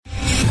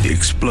The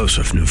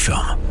explosive new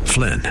film,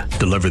 Flynn,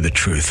 deliver the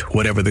truth,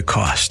 whatever the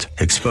cost.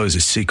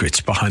 Exposes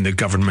secrets behind the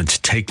government's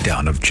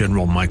takedown of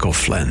General Michael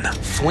Flynn.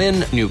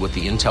 Flynn knew what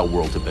the intel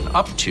world had been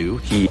up to.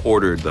 He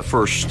ordered the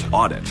first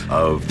audit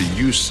of the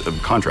use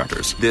of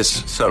contractors.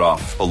 This set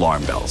off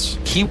alarm bells.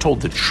 He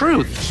told the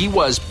truth. He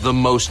was the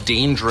most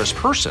dangerous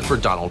person for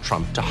Donald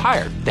Trump to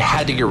hire. They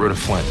had to get rid of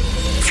Flynn.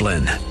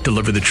 Flynn,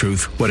 deliver the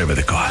truth, whatever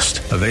the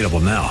cost. Available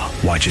now.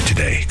 Watch it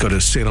today. Go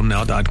to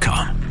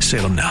salemnow.com.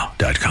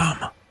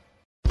 salemnow.com.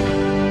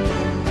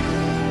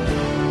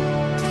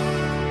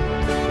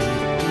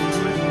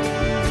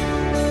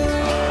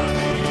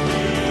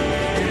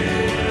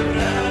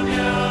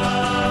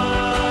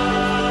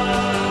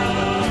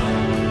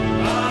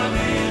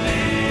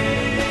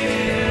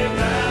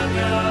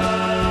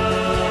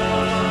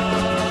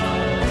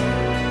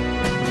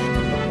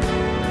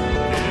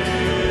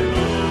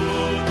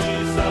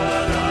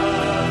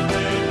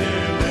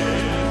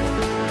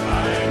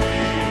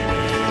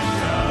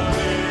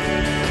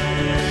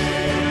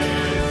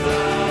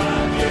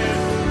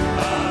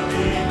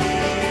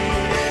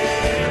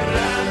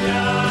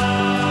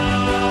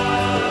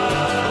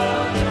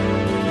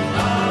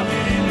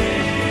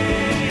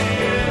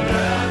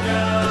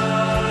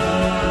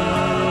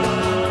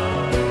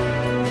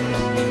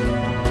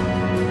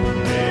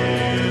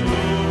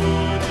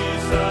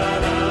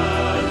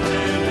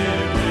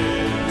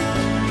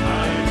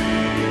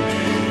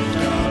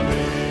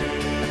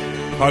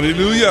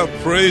 Hallelujah.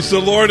 Praise the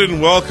Lord and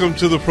welcome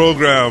to the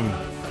program.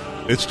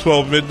 It's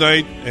 12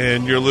 midnight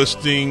and you're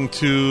listening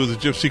to the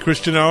Gypsy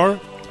Christian Hour.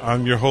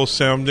 I'm your host,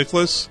 Sam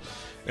Nicholas,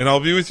 and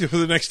I'll be with you for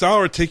the next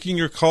hour, taking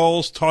your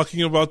calls,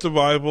 talking about the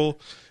Bible,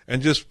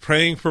 and just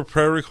praying for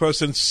prayer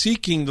requests and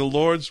seeking the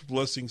Lord's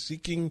blessing,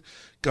 seeking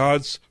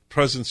God's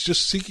presence,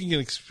 just seeking an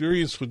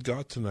experience with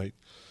God tonight.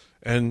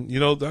 And,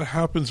 you know, that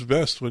happens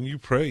best when you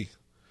pray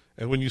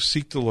and when you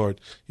seek the Lord.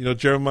 You know,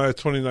 Jeremiah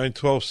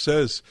 29:12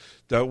 says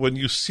that when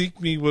you seek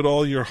me with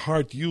all your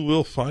heart, you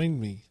will find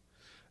me.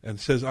 And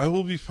says, I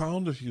will be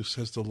found of you,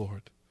 says the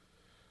Lord.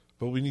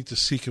 But we need to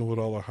seek him with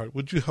all our heart.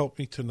 Would you help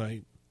me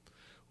tonight?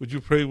 Would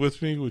you pray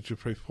with me? Would you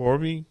pray for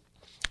me?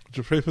 Would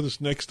you pray for this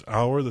next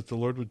hour that the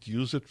Lord would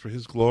use it for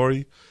his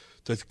glory,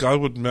 that God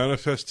would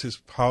manifest his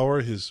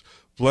power, his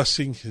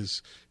blessing,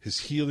 his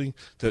healing,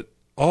 that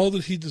all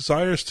that he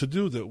desires to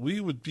do, that we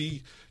would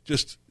be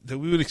just, that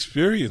we would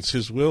experience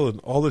his will and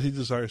all that he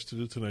desires to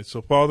do tonight.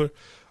 So, Father,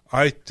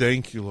 I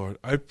thank you, Lord.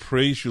 I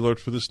praise you, Lord,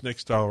 for this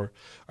next hour.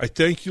 I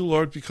thank you,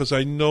 Lord, because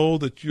I know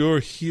that you're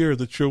here,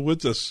 that you're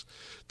with us.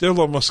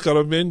 Wherever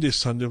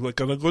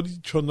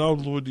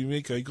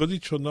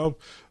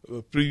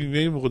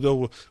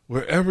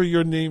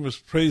your name is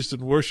praised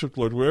and worshipped,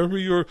 Lord, wherever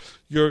your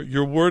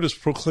word is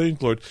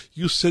proclaimed, Lord,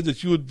 you said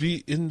that you would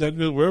be in that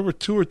midst. Wherever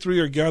two or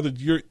three are gathered,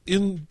 you're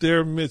in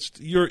their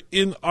midst. You're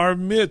in our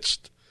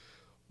midst.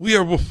 We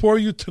are before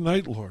you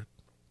tonight, Lord.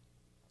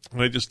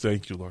 And I just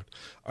thank you, Lord.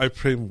 I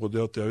pray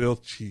that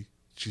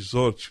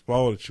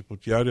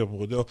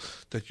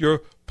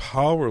your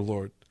power,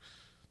 Lord,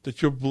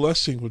 that your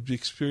blessing would be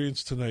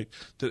experienced tonight,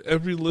 that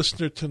every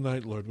listener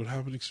tonight, Lord, would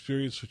have an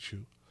experience with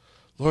you.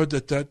 Lord,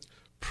 that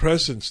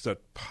presence,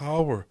 that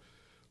power,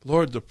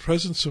 Lord, the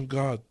presence of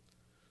God,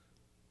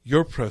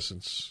 your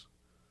presence,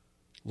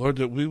 Lord,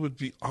 that we would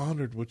be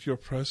honored with your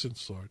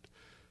presence, Lord.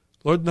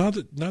 Lord, not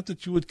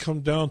that you would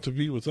come down to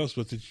be with us,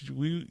 but that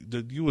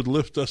you would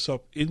lift us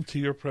up into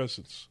your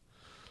presence.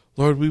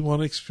 Lord, we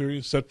want to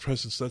experience that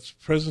presence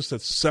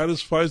that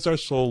satisfies our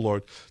soul,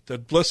 Lord,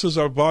 that blesses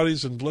our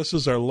bodies and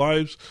blesses our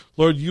lives.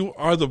 Lord, you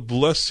are the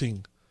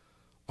blessing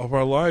of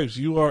our lives.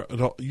 You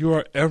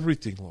are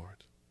everything,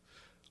 Lord.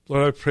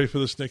 Lord, I pray for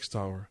this next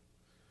hour,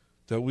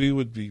 that we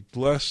would be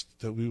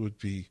blessed, that we would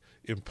be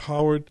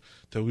empowered,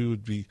 that we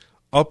would be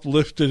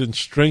uplifted and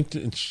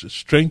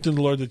strengthened,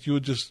 Lord, that you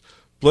would just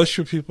bless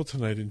your people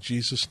tonight in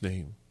Jesus'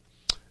 name.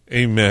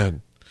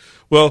 Amen.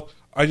 Well,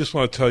 I just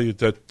want to tell you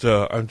that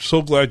I'm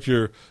so glad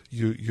you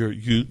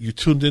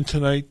tuned in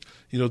tonight.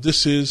 You know,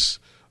 this is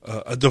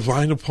a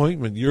divine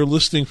appointment. You're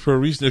listening for a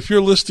reason. If you're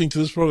listening to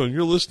this program,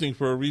 you're listening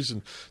for a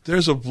reason.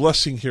 There's a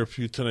blessing here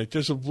for you tonight.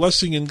 There's a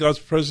blessing in God's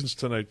presence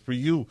tonight for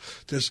you.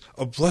 There's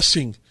a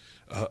blessing,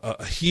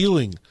 a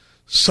healing.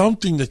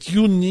 Something that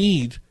you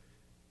need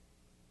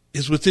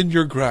is within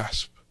your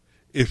grasp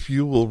if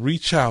you will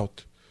reach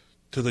out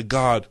to the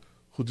God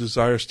who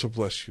desires to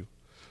bless you.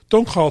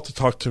 Don't call to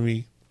talk to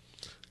me.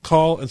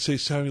 Call and say,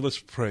 Sammy, let's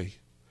pray.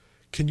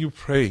 Can you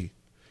pray?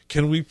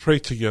 Can we pray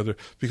together?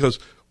 Because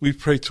we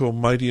pray to a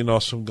mighty and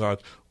awesome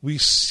God. We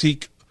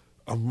seek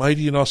a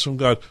mighty and awesome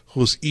God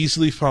who is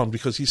easily found,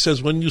 because he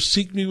says, when you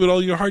seek me with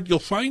all your heart, you'll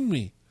find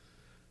me.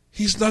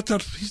 He's not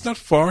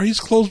far. He's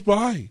close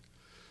by.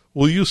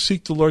 Will you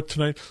seek the Lord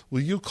tonight?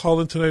 Will you call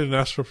in tonight and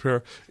ask for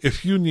prayer?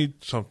 If you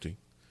need something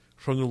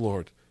from the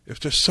Lord, if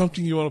there's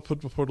something you want to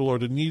put before the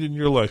Lord, a need in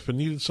your life, a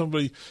need in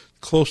somebody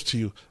close to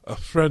you, a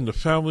friend, a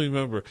family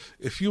member,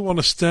 if you want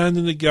to stand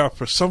in the gap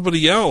for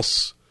somebody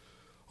else,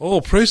 Oh,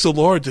 praise the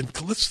Lord. Then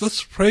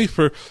let's pray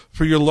for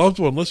your loved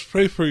one. Let's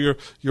pray for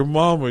your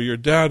mom or your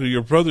dad or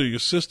your brother, your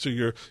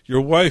sister,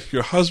 your wife,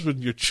 your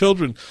husband, your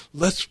children.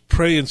 Let's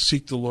pray and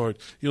seek the Lord.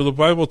 The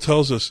Bible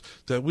tells us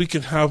that we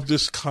can have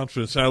this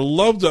confidence. And I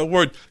love that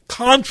word,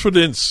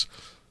 confidence.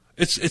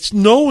 It's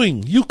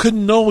knowing. You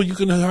can know. You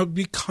can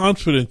be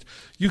confident.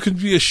 You can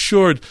be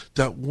assured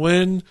that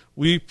when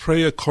we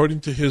pray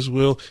according to His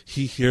will,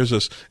 He hears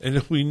us. And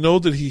if we know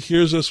that He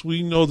hears us,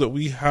 we know that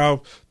we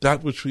have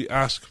that which we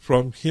ask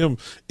from Him.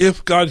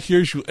 If God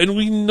hears you, and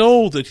we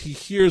know that He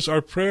hears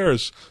our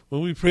prayers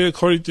when we pray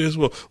according to His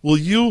will, will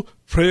you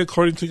pray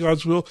according to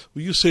God's will?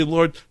 Will you say,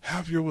 Lord,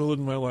 have your will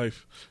in my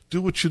life?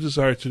 Do what you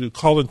desire to do.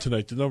 Call in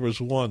tonight. The number is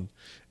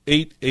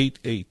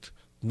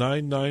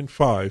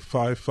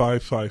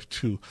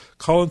 1-888-995-5552.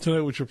 Call in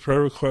tonight with your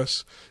prayer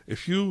requests.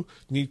 If you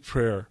need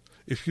prayer,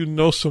 if you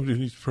know somebody who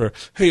needs prayer,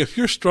 hey, if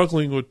you're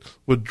struggling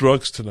with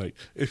drugs tonight,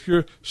 if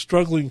you're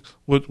struggling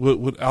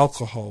with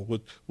alcohol,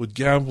 with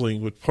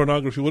gambling, with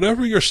pornography,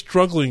 whatever you're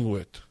struggling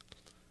with,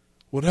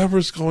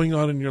 whatever's going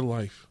on in your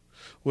life,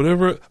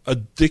 whatever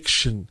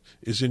addiction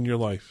is in your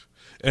life,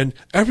 and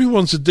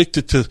everyone's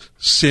addicted to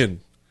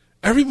sin.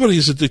 Everybody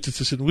is addicted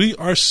to sin. We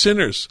are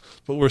sinners,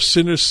 but we're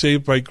sinners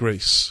saved by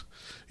grace.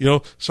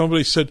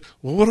 Somebody said,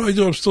 well, what do I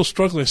do? I'm still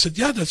struggling. I said,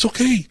 yeah, that's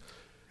okay.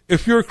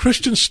 If you're a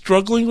Christian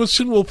struggling with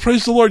sin, well,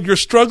 praise the Lord, you're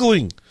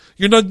struggling.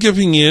 You're not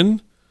giving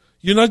in.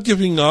 You're not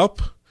giving up.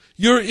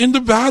 You're in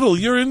the battle.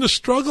 You're in the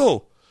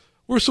struggle.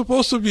 We're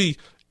supposed to be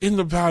in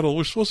the battle.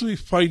 We're supposed to be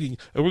fighting.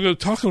 And we're going to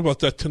be talking about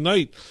that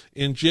tonight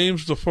in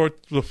James, the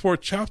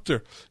fourth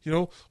chapter.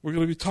 We're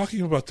going to be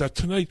talking about that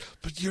tonight.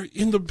 But you're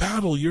in the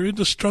battle. You're in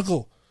the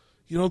struggle.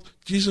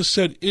 Jesus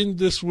said, in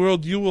this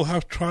world you will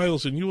have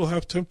trials and you will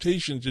have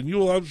temptations and you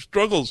will have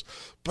struggles,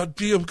 but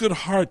be of good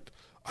heart.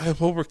 I have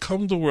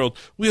overcome the world.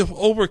 We have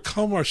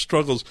overcome our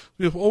struggles.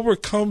 We have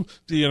overcome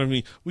the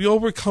enemy. We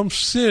overcome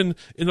sin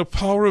in the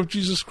power of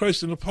Jesus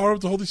Christ, in the power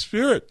of the Holy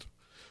Spirit.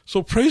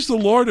 So praise the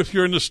Lord if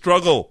you're in the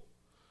struggle,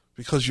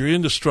 because you're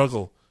in the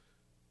struggle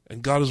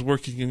and God is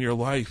working in your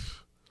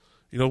life.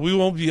 We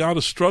won't be out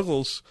of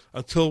struggles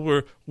until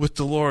we're with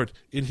the Lord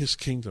in His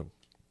kingdom.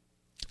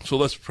 So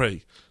let's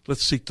pray.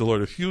 Let's seek the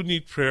Lord. If you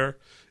need prayer,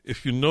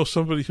 if you know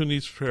somebody who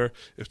needs prayer,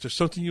 if there's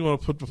something you want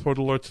to put before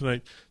the Lord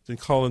tonight, then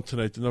call in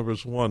tonight. The number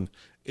is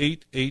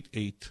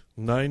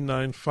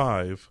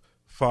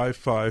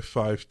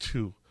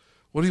 1-888-995-5552.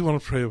 What do you want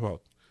to pray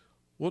about?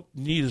 What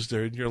need is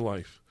there in your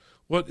life?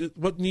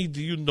 What need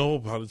do you know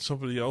about in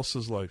somebody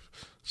else's life?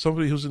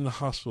 Somebody who's in the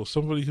hospital,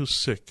 somebody who's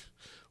sick.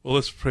 Well,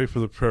 let's pray for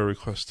the prayer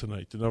request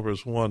tonight. The number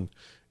is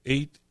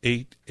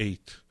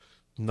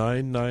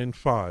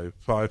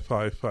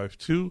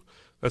 1-888-995-5552.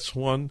 That's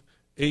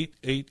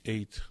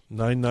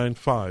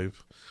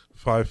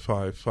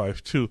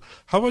 1-888-995-5552.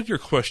 How about your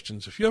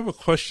questions? If you have a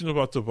question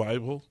about the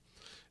Bible,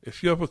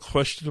 if you have a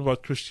question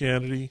about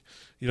Christianity,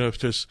 if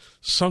there's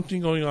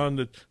something going on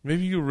that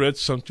maybe you read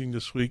something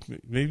this week,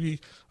 maybe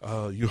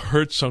you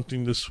heard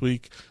something this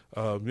week,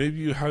 maybe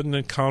you had an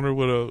encounter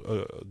with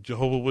a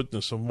Jehovah's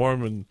Witness, a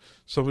Mormon,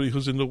 somebody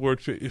who's in the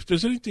Word. If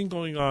there's anything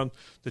going on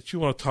that you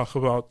want to talk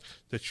about,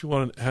 that you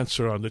want an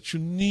answer on, that you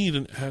need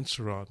an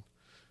answer on,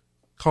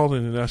 call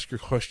in and ask your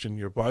question,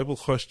 your Bible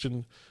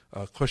question,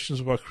 questions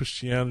about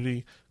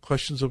Christianity,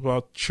 questions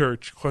about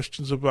church,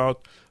 questions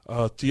about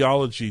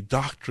theology,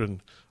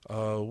 doctrine,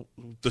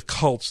 the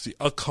cults, the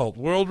occult,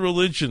 world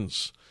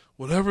religions,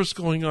 whatever's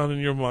going on in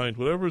your mind,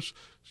 whatever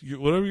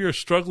you're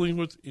struggling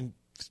with in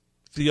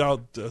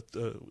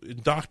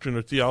doctrine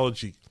or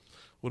theology,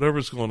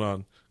 whatever's going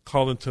on,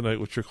 call in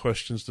tonight with your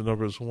questions. The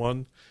number is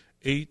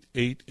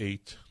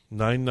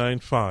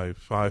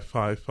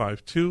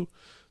 1-888-995-5552.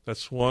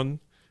 That's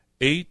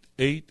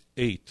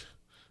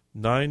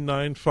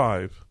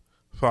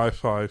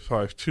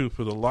 1-888-995-5552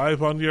 for the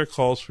live on-the-air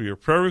calls, for your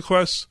prayer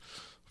requests,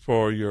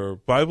 for your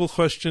Bible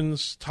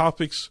questions,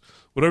 topics,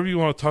 whatever you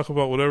want to talk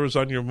about, whatever's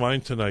on your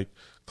mind tonight,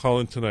 call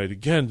in tonight.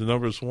 Again, the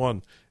number is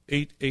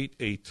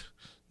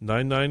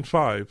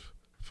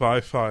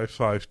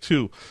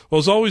 1-888-995-5552. Well,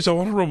 as always, I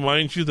want to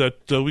remind you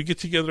that we get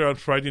together on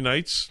Friday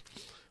nights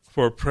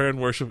for prayer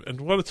and worship,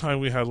 and what a time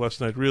we had last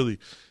night, really.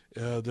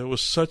 It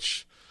was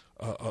such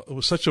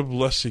a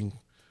blessing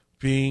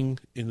being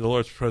in the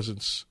Lord's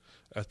presence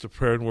at the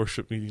prayer and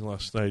worship meeting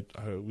last night.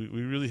 We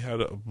really had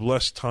a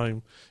blessed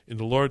time in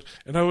the Lord,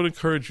 and I would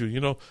encourage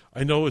you.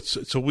 I know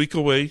it's a week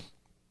away,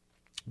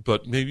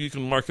 but maybe you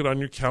can mark it on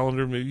your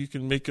calendar. Maybe you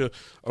can make a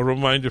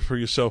reminder for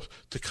yourself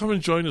to come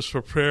and join us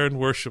for prayer and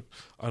worship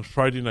on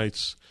Friday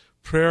nights.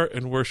 Prayer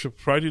and worship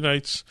Friday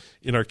nights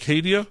in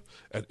Arcadia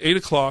at 8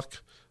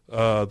 o'clock.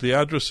 The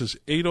address is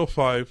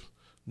 805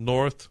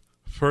 North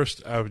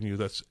 1st Avenue.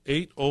 That's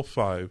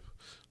 805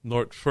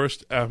 North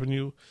 1st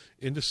Avenue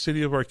in the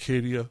city of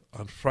Arcadia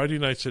on Friday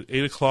nights at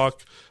 8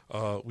 o'clock.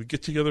 We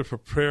get together for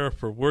prayer,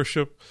 for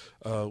worship.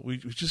 We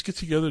just get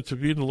together to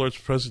be in the Lord's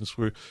presence.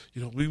 We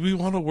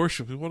want to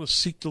worship. We want to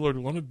seek the Lord.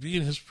 We want to be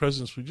in His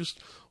presence. We just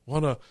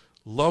want to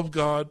love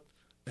God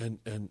and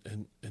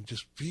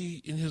just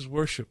be in His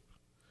worship.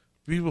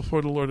 be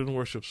before the Lord in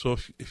worship. So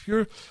if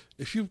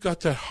you've got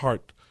that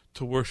heart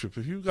to worship,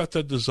 if you've got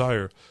that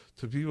desire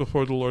to be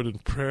before the Lord in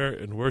prayer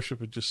and worship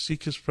and just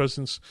seek His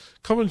presence,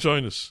 come and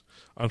join us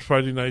on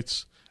Friday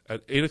nights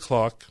at 8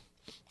 o'clock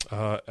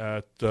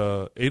at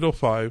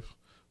 805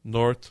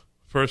 North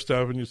 1st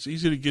Avenue. It's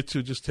easy to get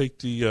to. Just take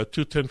the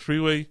 210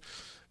 freeway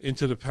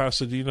into the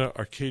Pasadena,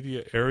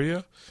 Arcadia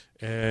area,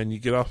 and you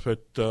get off at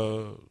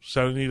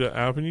Santa Anita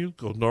Avenue,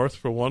 go north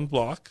for 1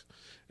 block,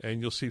 and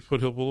you'll see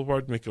Foothill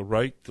Boulevard. Make a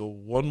right, go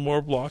 1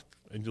 more block,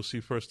 and you'll see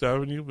First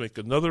Avenue. Make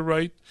another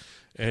right,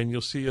 and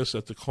you'll see us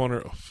at the corner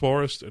of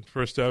Forest and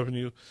First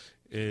Avenue,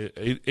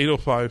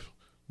 805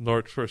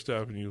 North First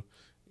Avenue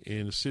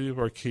in the city of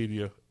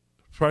Arcadia,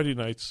 Friday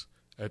nights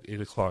at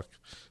 8 o'clock.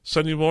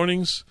 Sunday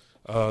mornings,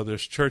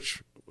 there's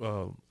church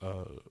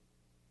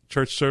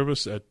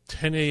service at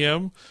 10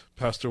 a.m.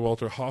 Pastor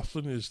Walter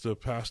Hoffman is the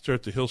pastor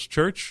at the Hills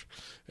Church.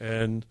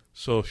 And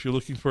so if you're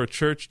looking for a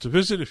church to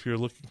visit, if you're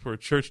looking for a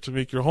church to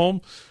make your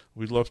home,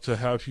 we'd love to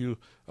have you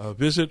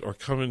visit or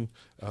come and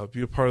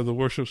be a part of the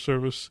worship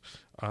service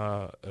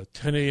at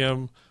 10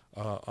 a.m.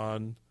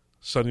 On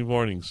Sunday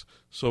mornings.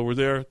 So we're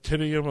there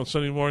 10 a.m. on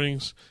Sunday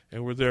mornings,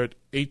 and we're there at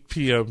 8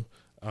 p.m.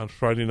 on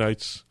Friday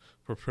nights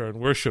for prayer and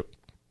worship.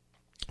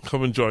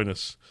 Come and join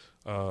us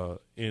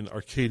in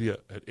Arcadia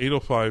at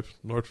 805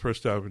 North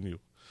First Avenue.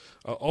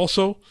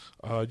 Also,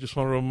 I just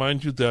want to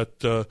remind you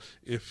that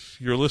if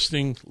you're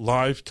listening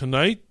live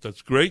tonight,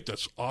 that's great,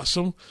 that's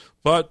awesome.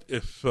 But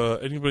if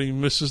anybody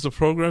misses the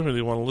program and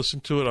they want to listen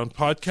to it on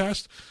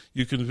podcast,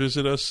 you can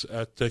visit us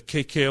at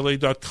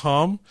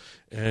kkla.com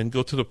and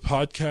go to the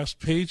podcast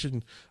page,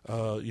 and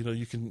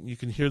you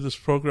can hear this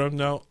program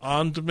now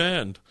on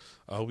demand.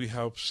 We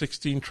have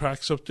 16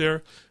 tracks up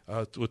there.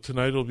 With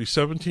tonight it'll be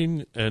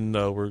 17, and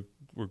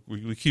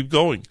we keep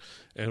going,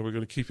 and we're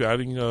going to keep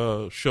adding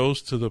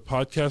shows to the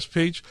podcast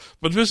page.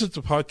 But visit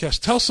the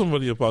podcast, tell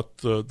somebody about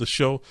the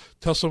show,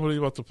 tell somebody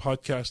about the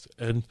podcast,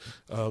 and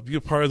be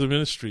a part of the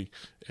ministry,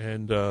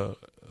 and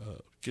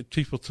get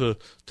people to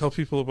tell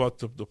people about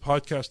the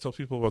podcast, tell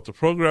people about the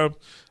program,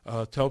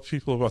 tell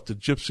people about the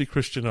Gypsy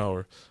Christian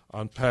Hour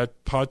on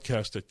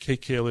podcast at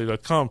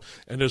kkla.com.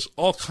 And there's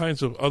all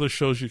kinds of other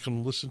shows you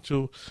can listen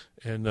to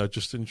and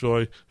just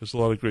enjoy. There's a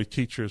lot of great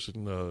teachers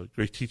and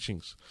great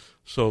teachings.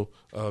 So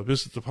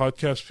visit the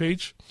podcast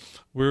page.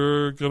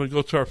 We're going to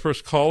go to our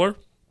first caller.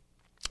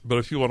 But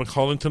if you want to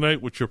call in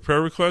tonight with your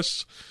prayer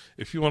requests,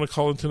 if you want to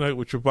call in tonight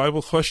with your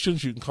Bible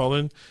questions, you can call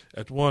in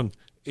at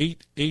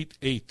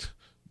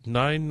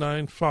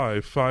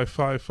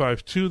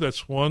 1-888-995-5552.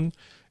 That's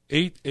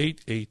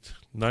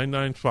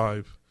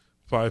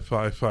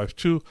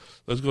 1-888-995-5552.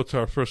 Let's go to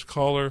our first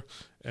caller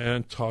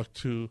and talk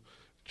to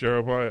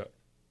Jeremiah.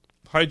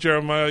 Hi,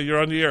 Jeremiah. You're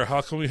on the air.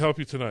 How can we help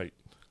you tonight?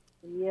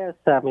 Yes,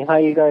 Sammy. How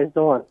you guys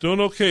doing? Doing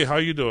okay. How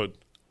you doing?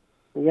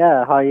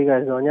 Yeah, how you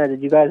guys doing? Yeah,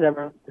 did you guys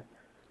ever...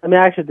 I mean,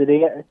 actually,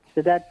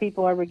 did that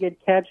people ever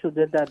get catch who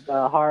did that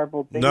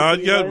horrible thing?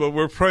 Not yet, but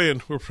we're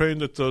praying. We're praying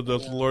that the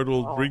Lord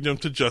will bring them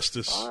to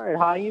justice. All right.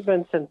 How you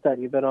been since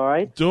then? You been all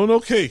right? Doing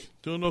okay.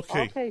 Doing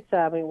okay. Okay,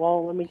 Sammy.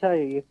 Well, let me tell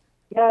you.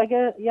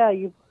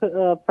 You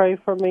pray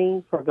for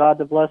me, for God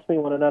to bless me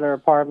with another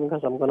apartment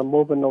because I'm going to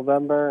move in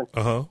November.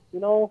 Uh-huh.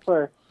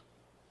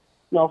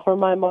 For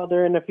my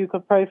mother, and if you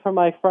could pray for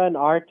my friend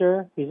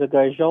Arthur. He's a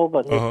Gajot,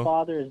 but his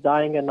father is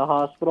dying in the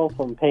hospital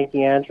from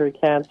pancreatic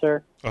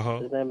cancer.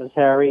 His name is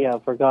Harry.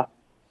 For God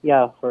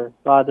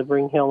to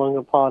bring healing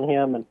upon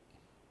him, and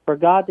for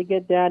God to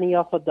get Danny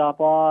off of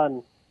Daba.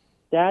 And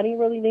Danny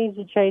really needs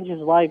to change his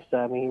life,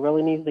 Sammy. He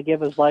really needs to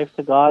give his life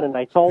to God. And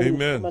I told him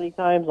so many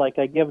times, like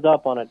I gave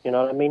up on it. You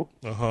know what I mean?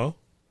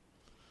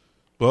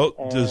 Well,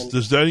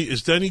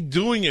 is Danny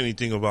doing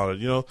anything about it?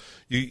 You know,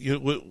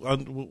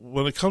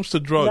 when it comes to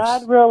drugs,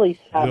 not really,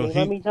 Sammy.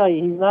 Let me tell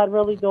you, he's not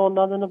really doing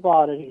nothing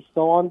about it. He's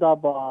still on the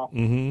ball,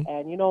 and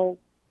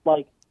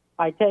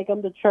I take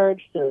him to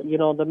church.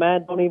 The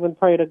man don't even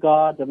pray to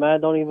God. The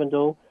man don't even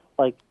do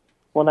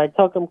when I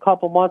took him a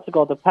couple months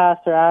ago. The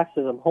pastor asked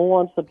him, "Who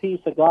wants the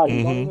peace of God?"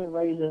 He don't even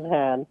raise his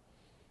hand.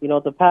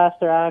 The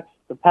pastor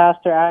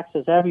asks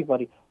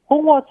everybody,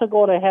 "Who wants to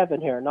go to heaven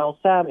here?" Now,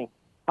 Sammy,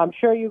 I'm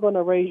sure you're going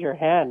to raise your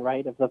hand,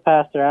 right? If the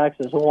pastor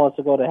asks who wants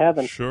to go to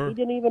heaven. Sure. He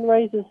didn't even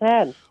raise his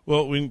hand.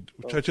 Well, we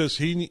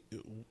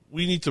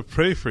need to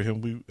pray for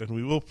him,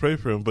 we will pray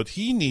for him, but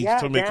he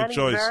needs to make a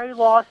choice. Danny's very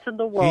lost in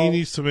the world. He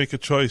needs to make a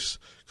choice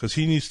because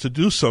he needs to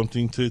do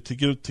something to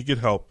get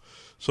help.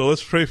 So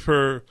let's pray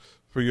for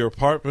your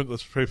apartment.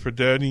 Let's pray for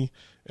Danny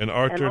and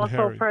Arthur and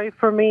Harry. Also pray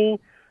for me.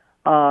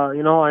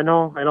 I know I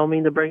don't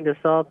mean to bring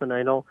this up, and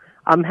I know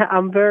I'm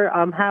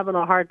having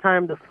a hard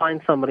time to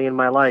find somebody in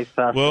my life,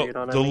 Pastor. Well, you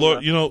know what the I mean?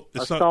 Lord,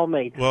 it's not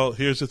soulmate. Well,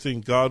 here's the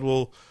thing: God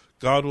will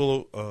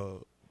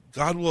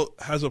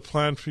has a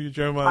plan for you,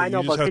 Jeremiah. I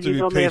know, you just but have could you to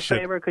do be me a patient.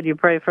 favor? Could you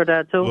pray for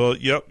that too? Well,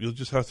 yep. You'll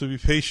just have to be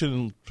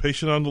patient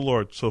on the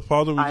Lord. So,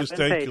 Father, we just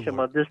thank you,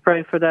 Lord. But just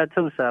pray for that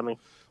too, Sammy.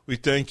 We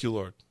thank you,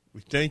 Lord.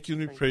 We thank you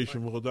and we praise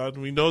you, Lord God.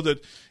 And we know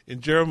that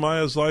in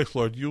Jeremiah's life,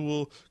 Lord, you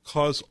will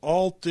cause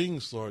all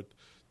things, Lord,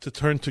 to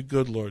turn to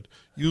good, Lord.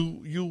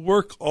 You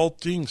work all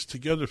things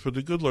together for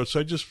the good, Lord. So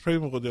I just pray,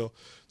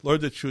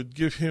 Lord, that you would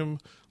give him,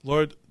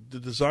 Lord, the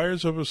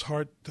desires of his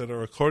heart that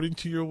are according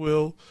to your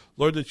will.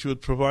 Lord, that you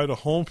would provide a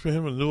home for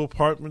him, a new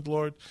apartment,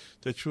 Lord.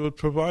 That you would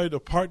provide a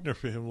partner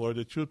for him, Lord.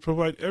 That you would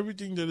provide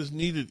everything that is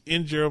needed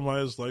in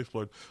Jeremiah's life,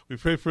 Lord. We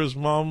pray for his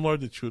mom,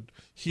 Lord, that you would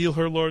heal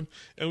her, Lord.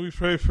 And we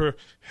pray for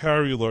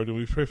Harry, Lord. And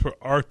we pray for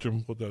Arthur,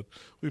 Lord.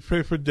 We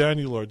pray for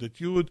Danny, Lord,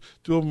 that you would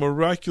do a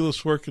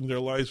miraculous work in their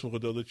lives,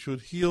 Lord. That you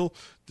would heal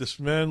this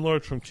man,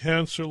 Lord, from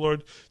cancer,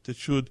 Lord.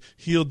 That you would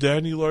heal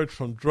Danny, Lord,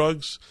 from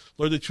drugs.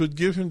 Lord, that you would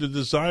give him the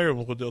desire,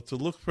 Lord, to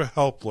look for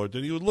help, Lord.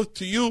 That he would look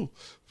to you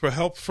for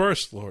help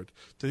first, Lord.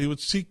 That he would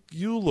seek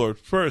you, Lord,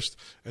 first,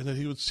 and that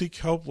he would seek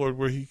help, Lord,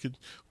 where he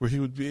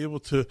would be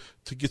able to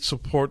get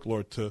support,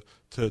 Lord, to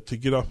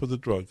get off of the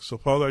drugs. So,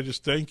 Father, I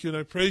just thank you and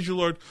I praise you,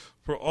 Lord,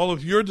 for all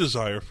of your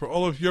desire, for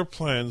all of your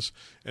plans,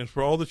 and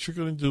for all that you're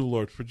going to do,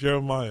 Lord, for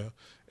Jeremiah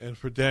and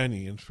for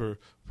Danny and for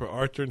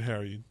Arthur and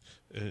Harry,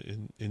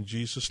 in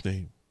Jesus'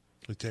 name.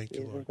 We thank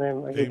you, Lord.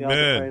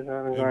 Amen.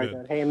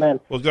 Amen. Amen.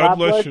 Well, God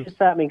bless you.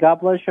 God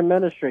bless your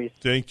ministries.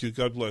 Thank you.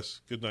 God bless.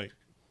 Good night.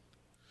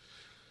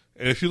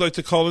 And if you'd like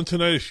to call in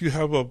tonight, if you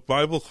have a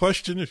Bible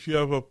question, if you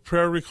have a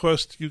prayer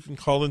request, you can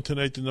call in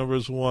tonight. The number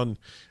is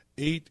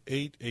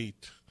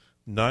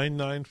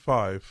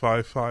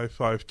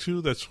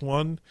 1-888-995-5552. That's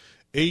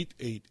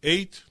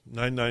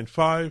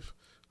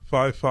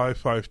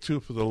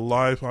 1-888-995-5552 for the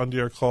live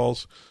on-the-air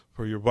calls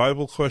for your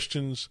Bible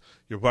questions,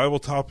 your Bible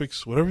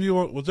topics, whatever you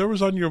want,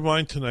 whatever's on your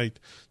mind tonight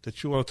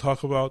that you want to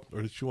talk about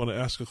or that you want to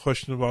ask a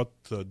question about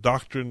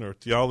doctrine or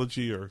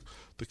theology or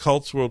the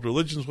cults, world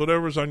religions,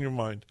 whatever's on your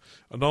mind.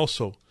 And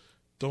also,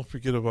 don't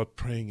forget about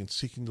praying and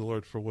seeking the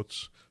Lord for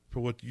what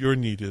your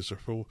need is or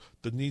for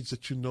the needs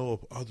that you know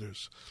of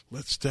others.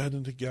 Let's stand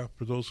in the gap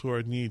for those who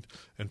are in need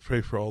and pray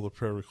for all the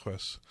prayer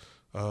requests.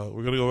 We're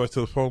going to go back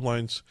to the phone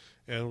lines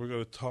and we're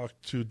going to talk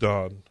to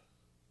Don.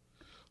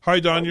 Hi,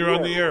 Don. You're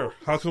on the air.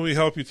 How can we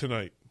help you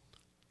tonight?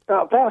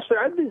 Pastor,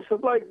 I'd just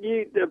like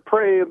you to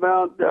pray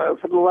about,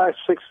 for the last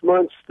 6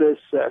 months, this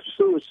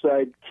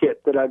suicide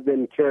kit that I've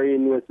been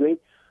carrying with me.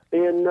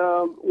 And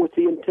with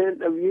the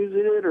intent of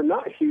using it or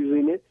not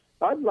using it,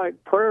 I'd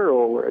like prayer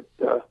over it.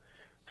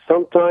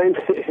 Sometimes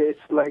it's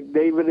like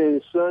David and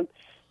his son.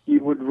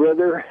 You would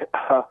rather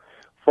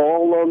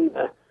fall on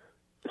the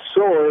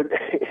sword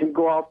and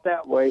go out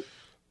that way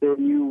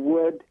than you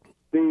would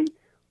be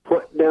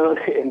put down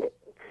in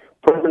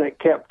permanent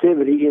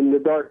captivity in the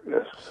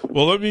darkness.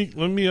 Well, let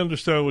me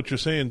understand what you're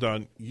saying,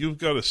 Don. You've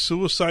got a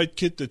suicide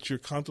kit that you're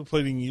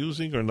contemplating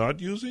using or not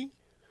using?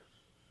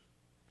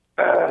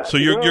 So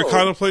you're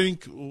contemplating.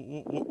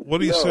 What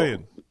are you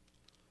saying?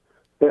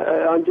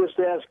 I'm just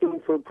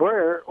asking for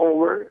prayer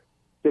over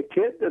the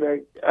kit that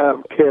I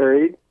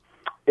carried,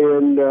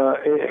 and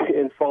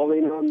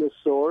falling on the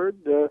sword.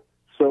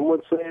 Some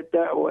would say it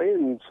that way,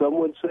 and some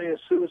would say a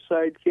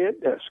suicide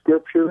kit.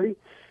 Scripturally,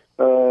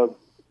 falling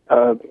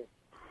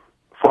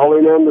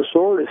on the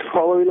sword is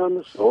falling on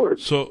the sword.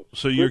 So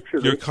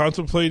you're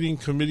contemplating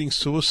committing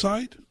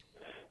suicide?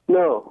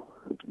 No.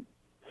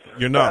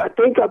 You're not? I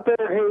think I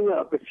better hang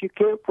up. If you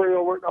can't pray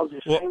over it, I'll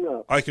just hang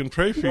up. I can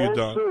pray for you,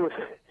 Don.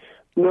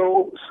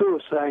 No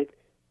suicide.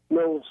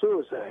 No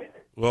suicide.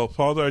 Well,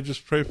 Father, I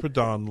just pray for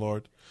Don,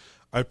 Lord.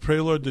 I pray,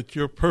 Lord, that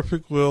your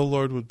perfect will,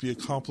 Lord, would be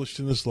accomplished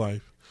in his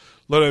life.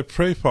 Lord, I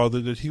pray, Father,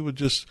 that he would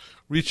just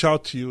reach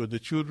out to you and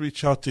that you would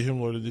reach out to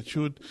him, Lord, and that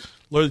you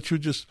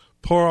would just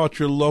pour out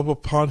your love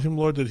upon him,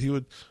 Lord, that he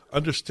would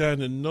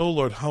understand and know,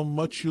 Lord, how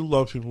much you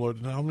love him, Lord,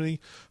 and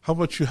how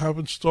much you have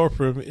in store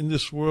for him in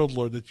this world,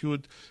 Lord, that you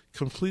would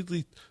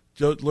completely,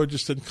 Lord,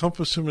 just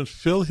encompass him and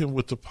fill him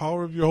with the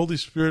power of your Holy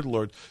Spirit,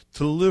 Lord,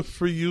 to live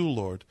for you,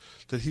 Lord,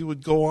 that he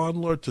would go on,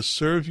 Lord, to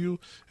serve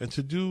you and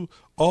to do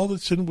all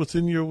that's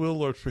within your will,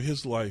 Lord, for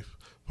his life.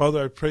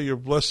 Father, I pray your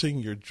blessing,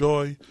 your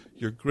joy,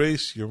 your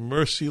grace, your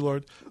mercy,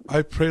 Lord.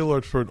 I pray,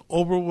 Lord, for an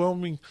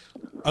overwhelming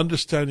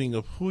understanding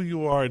of who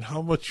you are and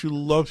how much you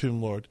love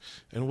him, Lord,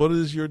 and what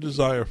is your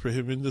desire for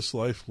him in this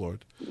life,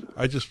 Lord.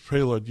 I just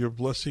pray, Lord, your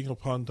blessing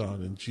upon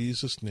Don in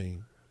Jesus'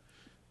 name.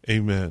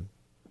 Amen.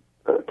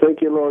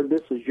 Thank you, Lord.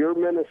 This is your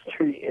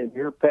ministry and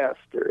your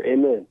pastor.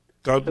 Amen.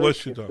 God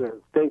bless you, Don. Sir.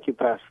 Thank you,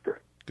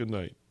 Pastor. Good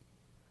night.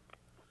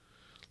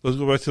 Let's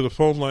go back to the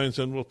phone lines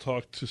and we'll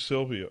talk to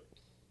Sylvia.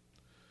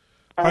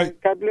 Hi.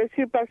 God bless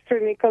you, Pastor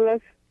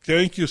Nicholas.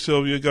 Thank you,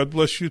 Sylvia. God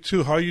bless you,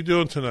 too. How are you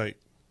doing tonight?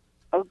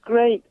 Oh,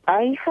 great.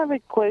 I have a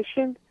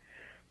question.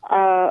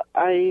 I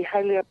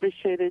highly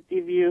appreciate it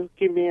if you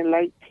give me a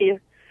light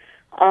here.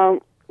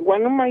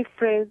 One of my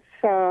friends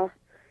that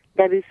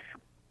is,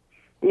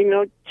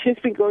 she's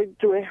been going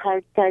through a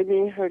hard time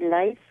in her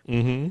life,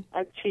 and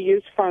she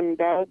just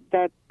found out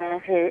that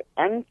her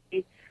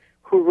auntie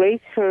who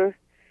raised her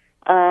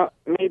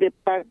made a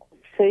pact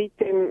with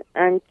Satan,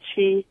 and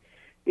she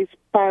is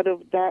part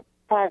of that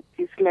pact.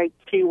 It's like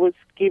she was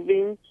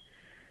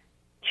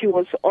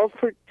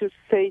offered to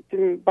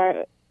Satan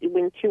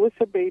when she was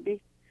a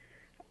baby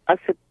as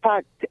a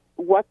pact.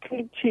 What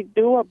can she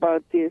do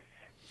about this?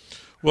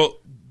 Well,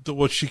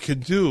 what she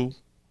can do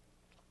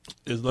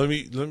let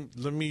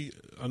me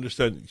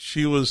understand.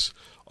 She was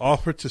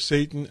offered to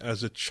Satan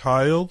as a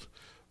child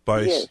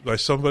by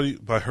somebody,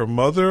 by her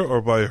mother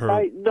or by her?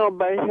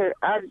 By her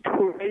aunt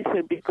who raised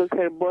her, because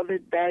her mother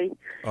died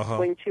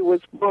when she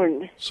was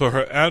born. So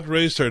her aunt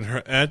raised her, and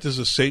her aunt is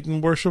a Satan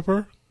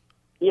worshiper?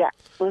 Yeah.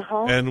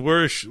 And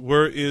where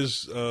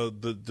is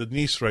the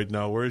niece right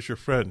now? Where is your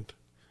friend?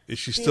 Is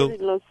she She's still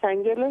in Los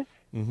Angeles?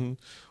 Mm-hmm.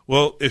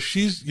 Well, if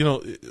she's,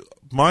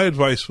 my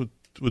advice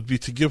would be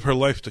to give her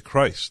life to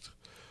Christ,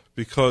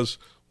 because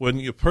when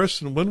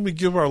we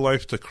give our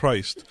life to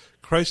Christ,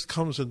 Christ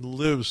comes and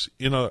lives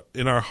in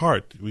our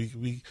heart.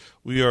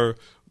 We are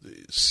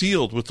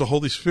sealed with the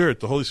Holy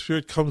Spirit. The Holy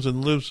Spirit comes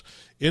and lives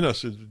in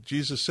us.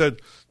 Jesus said,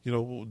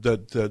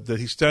 that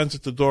He stands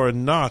at the door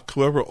and knock.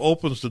 Whoever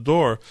opens the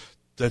door,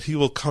 that He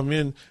will come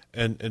in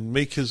and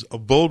make His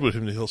abode with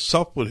Him, that He'll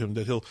sup with Him,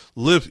 that He'll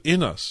live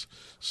in us.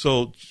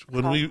 So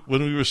when we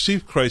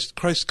receive Christ,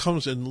 Christ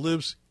comes and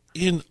lives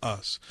in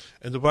us.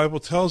 And the Bible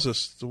tells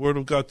us, the Word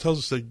of God tells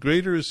us, that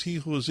greater is He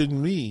who is in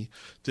me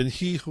than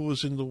he who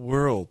is in the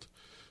world.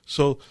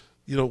 So,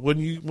 when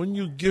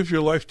you give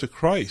your life to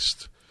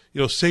Christ,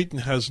 Satan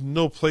has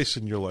no place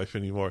in your life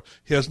anymore.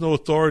 He has no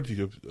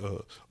authority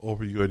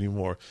over you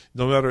anymore.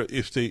 No matter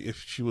if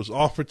she was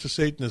offered to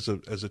Satan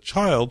as a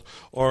child,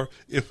 or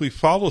if we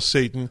follow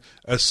Satan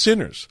as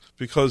sinners,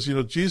 because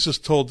Jesus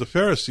told the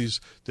Pharisees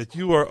that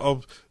you are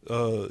of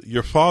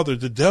your father,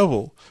 the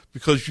devil,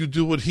 because you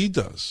do what he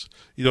does.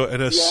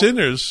 And as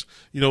sinners,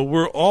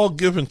 we're all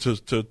given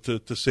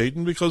to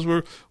Satan, because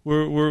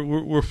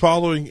we're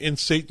following in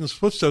Satan's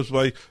footsteps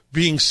by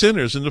being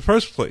sinners in the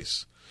first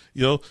place.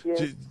 The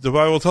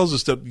Bible tells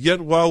us that yet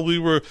while we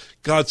were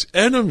God's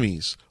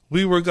enemies,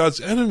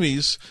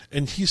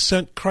 and He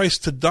sent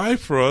Christ to die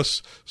for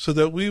us so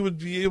that we would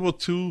be able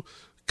to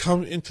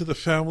come into the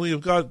family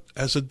of God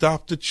as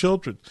adopted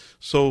children.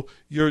 So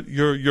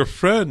your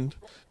friend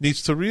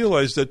needs to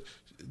realize that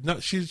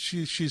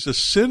she's a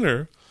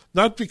sinner,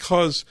 not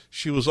because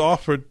she was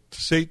offered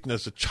to Satan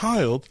as a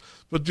child,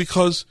 but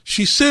because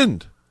she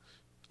sinned.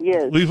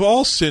 Yes. We've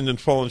all sinned and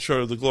fallen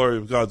short of the glory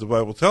of God, the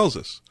Bible tells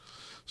us.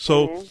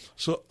 So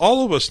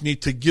all of us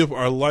need to give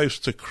our lives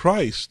to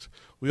Christ.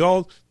 We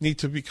all need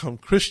to become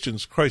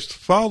Christians, Christ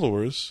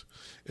followers,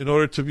 in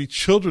order to be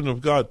children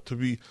of God, to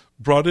be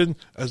brought in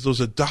as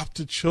those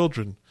adopted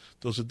children,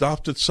 those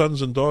adopted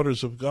sons and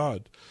daughters of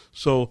God.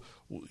 So,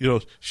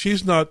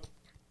 she's not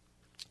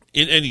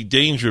in any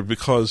danger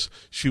because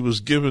she was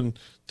given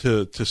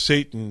to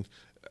Satan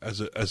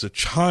as a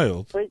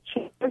child. But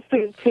she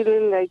doesn't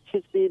feel like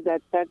she's being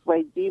attacked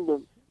by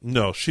demons.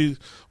 No,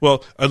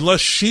 unless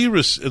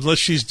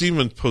she's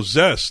demon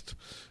possessed,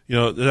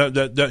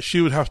 that she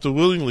would have to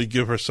willingly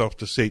give herself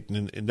to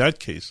Satan in that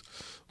case.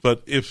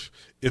 But if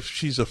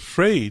she's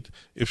afraid,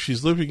 if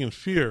she's living in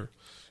fear,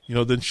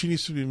 then she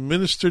needs to be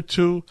ministered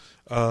to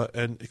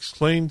and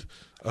explained.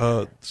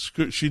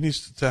 She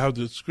needs to have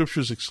the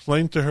scriptures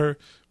explained to her,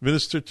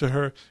 ministered to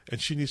her, and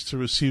she needs to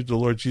receive the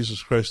Lord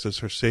Jesus Christ as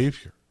her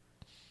Savior.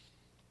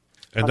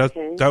 And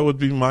that would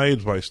be my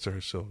advice to her,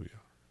 Sylvia.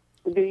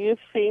 Do you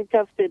think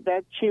after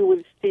that she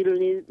will still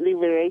need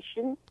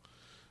liberation?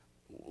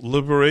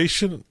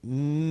 Liberation?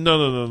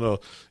 No.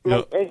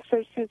 Like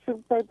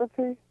exorcism type of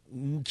thing?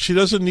 She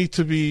doesn't need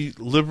to be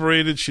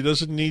liberated. She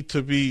doesn't need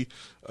to be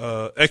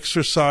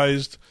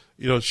exorcised.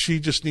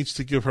 She just needs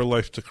to give her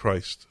life to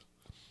Christ.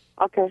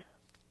 Okay.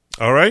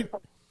 All right?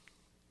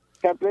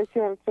 God bless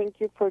you, and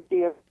thank you for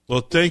the... Well,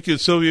 thank you,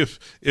 Sylvia.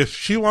 If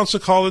she wants to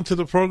call into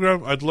the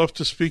program, I'd love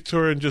to speak to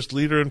her and just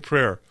lead her in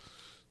prayer.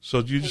 So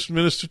you just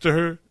minister to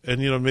her, and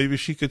maybe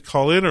she could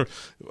call in. Or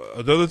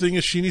another thing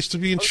is, she needs to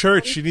be in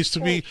church. She needs to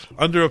be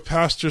under a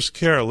pastor's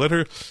care. Let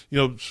her,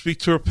 speak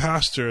to her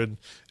pastor,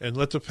 and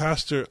let the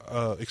pastor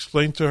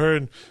explain to her,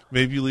 and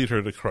maybe lead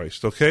her to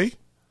Christ. Okay?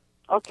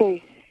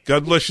 Okay.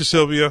 God bless you,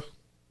 Sylvia.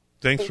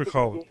 Thanks for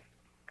calling.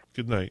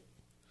 Good night.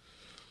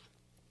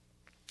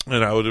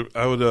 And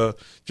I would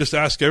just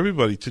ask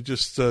everybody to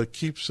just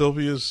keep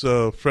Sylvia's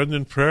friend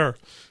in prayer,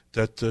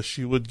 that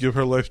she would give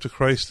her life to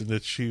Christ, and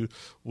that she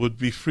would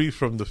be free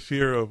from the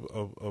fear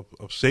of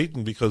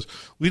Satan, because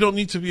we don't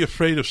need to be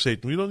afraid of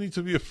Satan. We don't need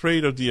to be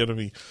afraid of the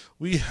enemy.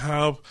 We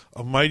have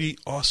a mighty,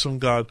 awesome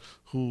God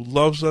who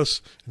loves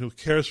us and who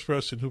cares for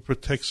us and who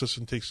protects us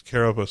and takes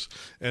care of us.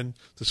 And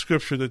the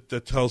scripture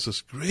that tells us,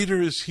 greater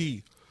is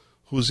He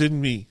who's in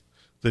me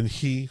than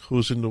he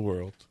who's in the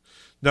world.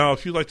 Now,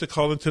 if you'd like to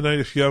call in tonight,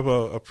 if you have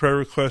a prayer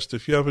request,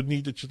 if you have a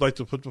need that you'd like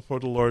to put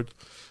before the Lord,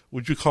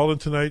 would you call in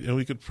tonight and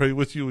we could pray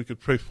with you? We could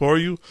pray for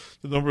you.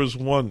 The number is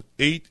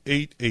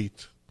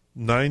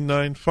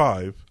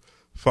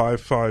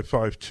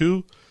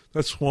 1-888-995-5552.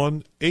 That's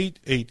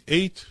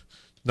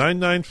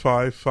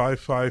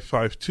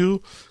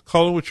 1-888-995-5552.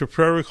 Call in with your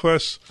prayer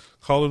requests.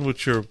 Call in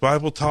with your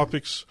Bible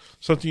topics,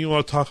 something you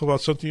want to talk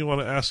about, something you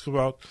want to ask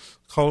about.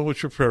 Call in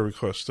with your prayer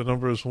requests. The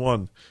number is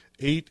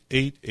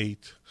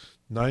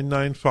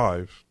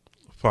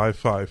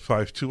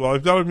 1-888-995-5552. Well,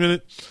 I've got a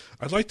minute.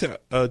 I'd like to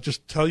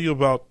just tell you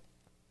about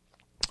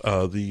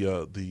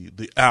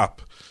the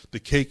app, the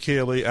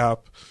KKLA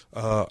app.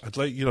 I'd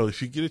like,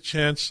 if you get a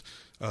chance,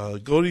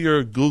 go to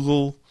your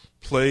Google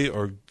Play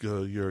or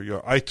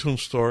your iTunes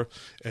store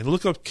and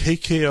look up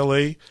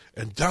KKLA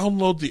and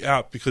download the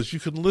app, because you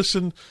can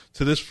listen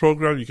to this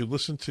program. You can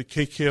listen to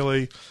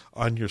KKLA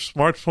on your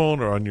smartphone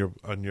or on your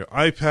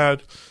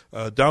iPad.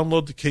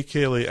 Download the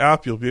KKLA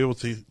app. You'll be able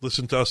to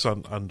listen to us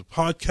on the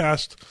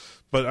podcast.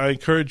 But I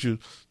encourage you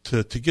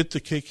to get the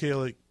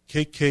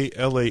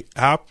KKLA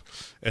app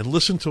and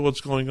listen to what's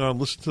going on.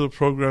 Listen to the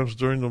programs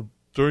during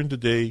the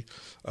day.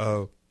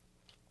 It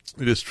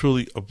is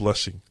truly a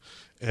blessing.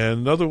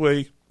 And another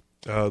way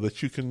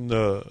that you can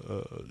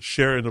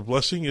share in a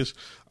blessing is,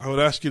 I would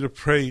ask you to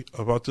pray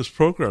about this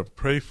program.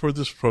 Pray for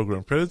this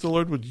program. Pray that the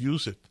Lord would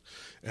use it.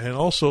 And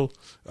also,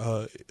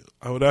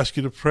 I would ask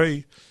you to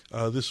pray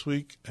this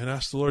week and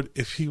ask the Lord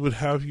if He would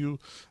have you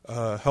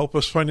help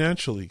us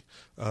financially.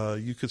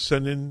 You could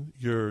send in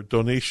your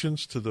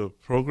donations to the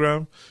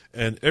program,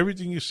 and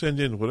everything you send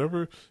in,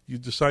 whatever you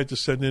decide to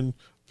send in,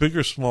 big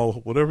or small,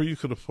 whatever you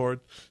could afford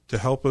to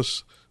help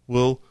us,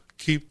 will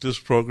keep this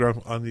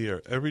program on the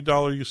air. Every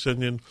dollar you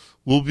send in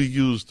will be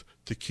used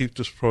to keep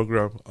this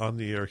program on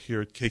the air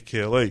here at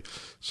KKLA.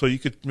 So you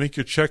could make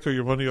your check or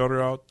your money order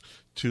out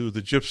to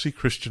the Gypsy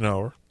Christian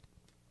Hour.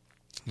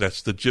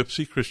 That's the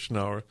Gypsy Christian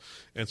Hour.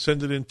 And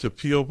send it in to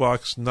P.O.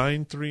 Box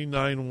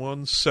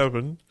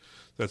 93917.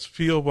 That's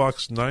P.O.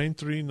 Box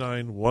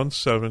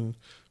 93917,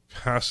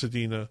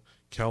 Pasadena,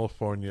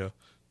 California,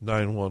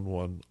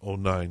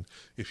 91109.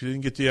 If you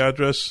didn't get the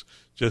address,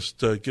 just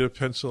get a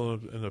pencil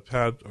and a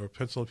pad, or a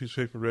pencil and a piece of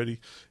paper ready,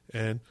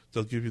 and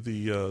they'll give you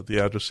the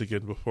address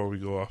again before we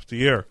go off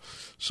the air.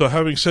 So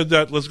having said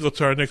that, let's go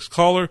to our next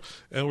caller,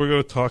 and we're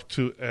going to talk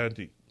to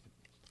Andy.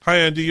 Hi,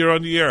 Andy. You're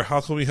on the air.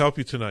 How can we help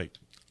you tonight?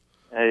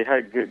 Hey,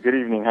 hi. Good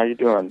evening. How you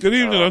doing? Good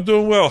evening. I'm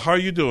doing well. How are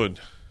you doing?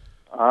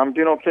 I'm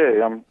doing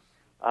okay.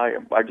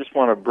 I just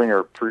want to bring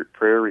a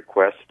prayer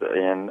request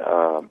in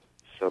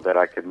so that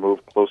I could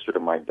move closer to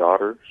my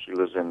daughter. She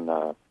lives in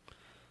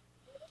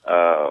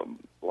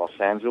Los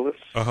Angeles,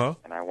 and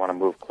I want to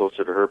move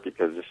closer to her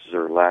because this is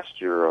her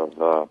last year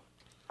of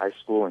high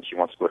school, and she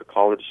wants to go to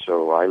college.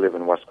 So I live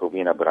in West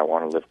Covina, but I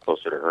want to live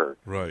closer to her,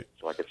 right?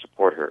 So I could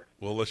support her.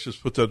 Well, let's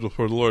just put that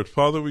before the Lord.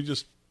 Father, we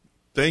just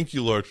thank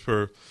you, Lord,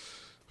 for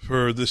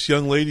this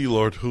young lady,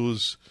 Lord,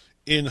 who's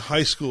in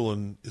high school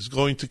and is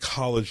going to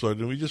college, Lord.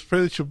 And we just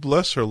pray that you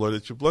bless her, Lord,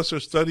 that you bless her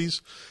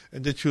studies,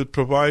 and that you would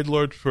provide,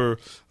 Lord, for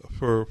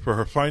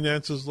her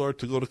finances, Lord,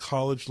 to go to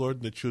college, Lord,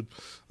 and that you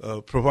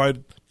would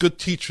provide good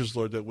teachers,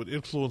 Lord, that would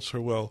influence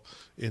her well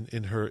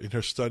in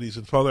her studies.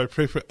 And Father, I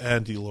pray for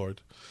Andy,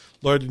 Lord.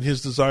 Lord, in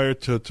his desire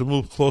to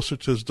move closer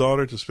to his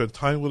daughter, to spend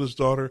time with his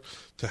daughter,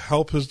 to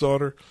help his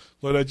daughter,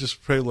 Lord, I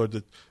just pray, Lord,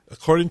 that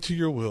according to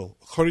your will,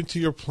 according to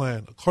your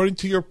plan, according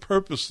to your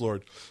purpose,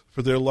 Lord,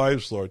 for their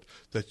lives, Lord,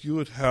 that you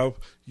would have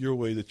your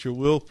way, that your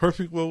will,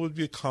 perfect will, would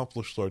be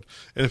accomplished, Lord.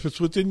 And if it's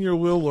within your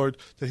will, Lord,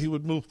 that he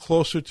would move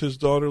closer to his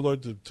daughter,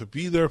 Lord, to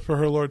be there for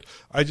her, Lord.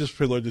 I just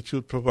pray, Lord, that you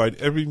would provide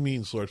every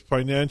means, Lord,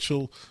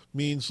 financial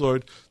means,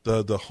 Lord,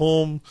 the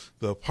home,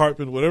 the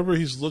apartment, whatever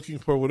he's looking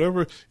for,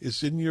 whatever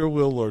is in your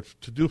will, Lord,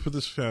 to do for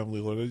this family,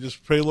 Lord. I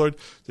just pray, Lord,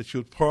 that you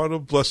would pour out a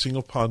blessing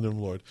upon them,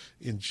 Lord,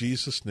 in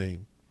Jesus'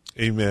 name.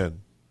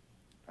 Amen.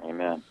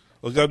 Amen.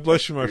 Well, God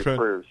bless you, my friend.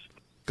 Prayers.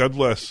 God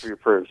bless. For your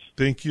prayers.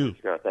 Thank you.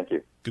 God, thank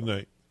you. Good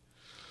night.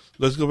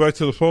 Let's go back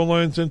to the phone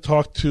lines and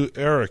talk to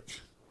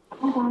Eric.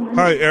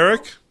 Hi,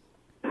 Eric.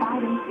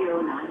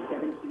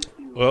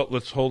 Well,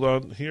 let's hold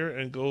on here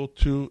and go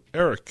to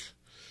Eric.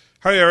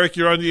 Hi, Eric.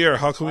 You're on the air.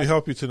 How can we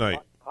help you tonight?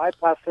 Hi,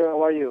 Pastor.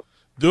 How are you?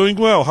 Doing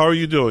well. How are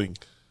you doing?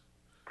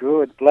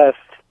 Good. Blessed.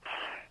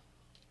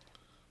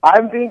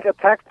 I'm being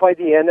attacked by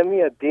the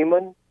enemy, a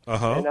demon,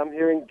 and I'm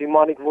hearing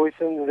demonic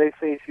voices, and they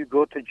say if you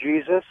go to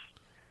Jesus,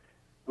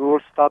 we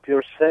will stop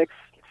your sex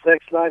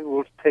life, we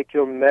will take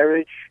your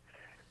marriage,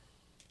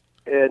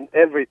 and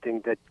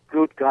everything that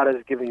good God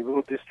has given you. We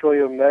will destroy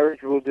your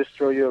marriage, we will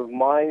destroy your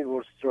mind, we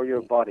will destroy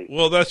your body.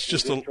 Well, that's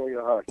just destroy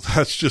your heart.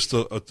 That's just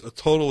a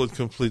total and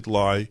complete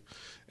lie,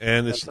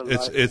 and it's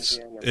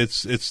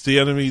the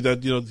enemy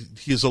that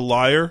he's a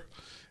liar,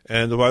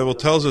 and the Bible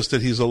tells us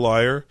that he's a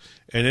liar,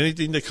 and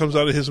anything that comes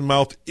out of his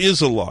mouth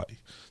is a lie.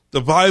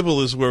 The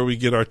Bible is where we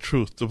get our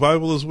truth. The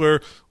Bible is where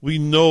we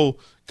know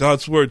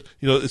God's word.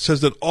 It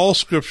says that all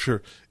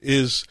Scripture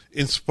is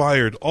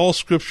inspired. All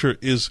Scripture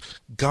is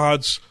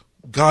God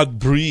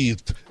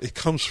breathed. It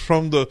comes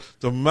from the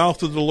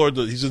mouth of the Lord.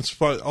 That He's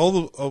inspired.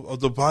 All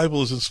of the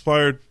Bible is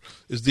inspired.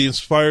 Is the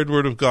inspired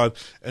word of God.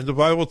 And the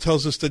Bible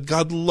tells us that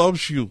God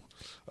loves you,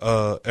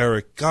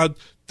 Eric. God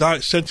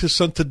sent His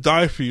Son to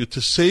die for you, to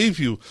save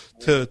you,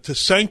 to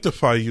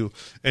sanctify you,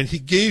 and He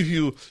gave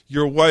you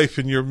your wife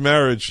and your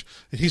marriage,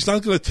 and He's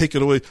not going to take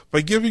it away.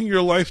 By giving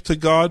your life to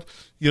God,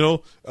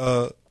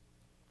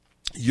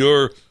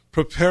 you're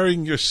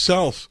preparing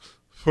yourself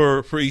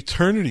for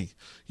eternity.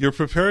 You're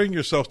preparing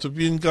yourself to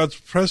be in God's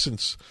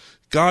presence.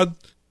 God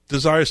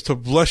desires to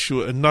bless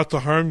you and not to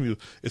harm you.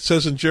 It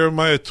says in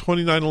Jeremiah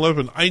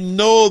 29:11, I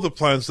know the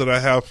plans that I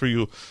have for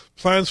you,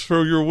 plans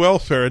for your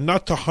welfare and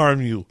not to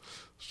harm you,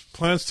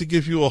 plans to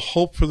give you a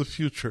hope for the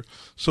future.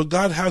 So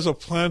God has a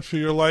plan for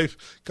your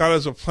life. God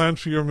has a plan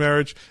for your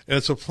marriage, and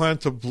it's a plan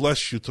to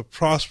bless you, to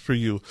prosper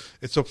you.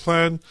 It's a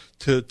plan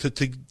to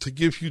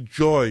give you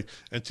joy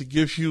and to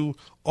give you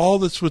all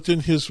that's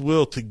within His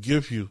will to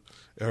give you,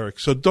 Eric.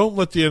 So don't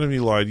let the enemy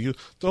lie to you.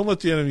 Don't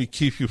let the enemy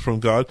keep you from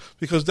God,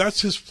 because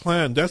that's his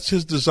plan. That's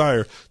his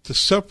desire, to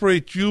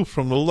separate you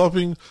from the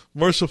loving,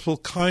 merciful,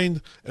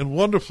 kind, and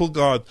wonderful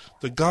God,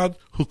 the God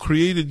who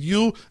created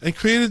you and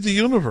created the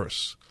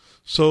universe.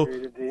 So,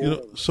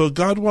 so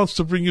God wants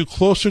to bring you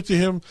closer to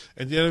Him,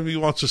 and the enemy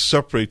wants to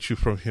separate you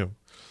from Him.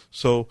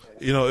 So,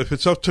 if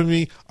it's up to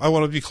me, I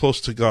want to be close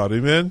to God.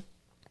 Amen?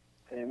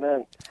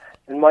 Amen.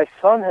 And my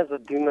son has a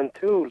demon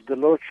too. The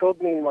Lord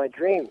showed me in my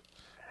dream.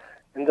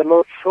 And the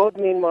Lord showed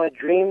me in my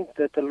dream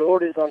that the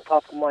Lord is on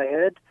top of my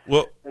head.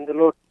 And the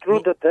Lord threw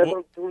the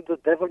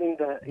devil in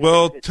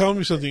the... Tell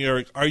me something,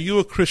 Eric. Are you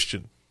a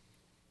Christian?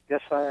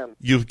 Yes, I am.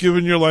 You've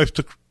given your life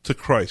to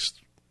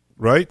Christ,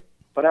 right?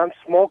 But I'm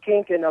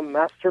smoking and I'm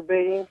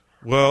masturbating.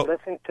 Well, I'm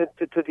listening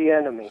to the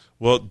enemy.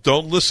 Well,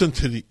 don't listen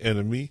to the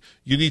enemy.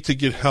 You need to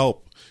get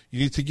help.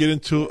 You need to get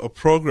into a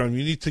program.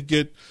 You need to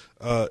get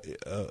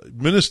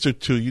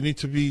ministered to. You need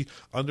to be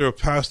under a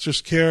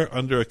pastor's care,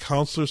 under a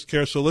counselor's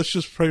care. So let's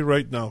just pray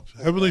right now.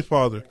 Heavenly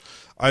Father,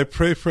 I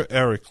pray for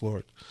Eric,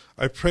 Lord.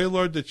 I pray,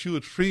 Lord, that you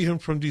would free him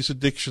from these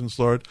addictions,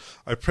 Lord.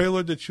 I pray,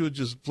 Lord, that you would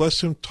just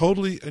bless him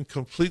totally and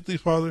completely,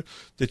 Father,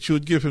 that you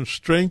would give him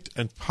strength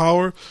and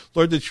power,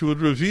 Lord, that you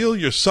would reveal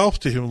yourself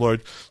to him,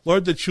 Lord.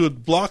 Lord, that you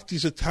would block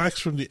these attacks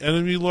from the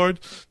enemy, Lord,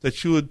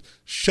 that you would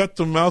shut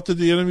the mouth of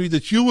the enemy,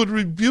 that you would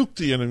rebuke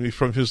the enemy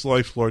from his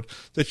life, Lord,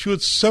 that you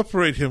would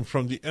separate him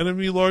from the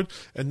enemy, Lord,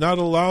 and not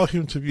allow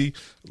him to be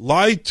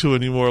lied to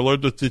anymore,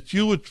 Lord, that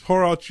you would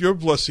pour out your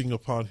blessing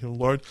upon him,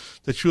 Lord,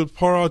 that you would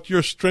pour out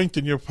your strength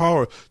and your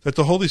power, that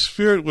the Holy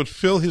Spirit would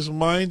fill his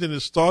mind and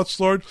his thoughts,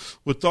 Lord,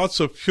 with thoughts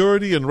of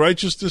purity and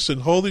righteousness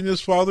and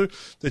holiness, Father,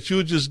 that you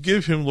would just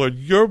give him, Lord,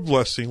 your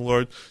blessing,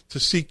 Lord, to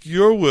seek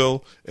your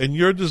will and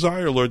your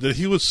desire, Lord, that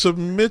he would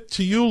submit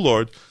to you,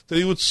 Lord, that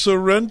he would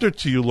surrender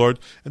to you, Lord,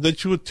 and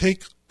that you would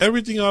take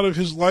everything out of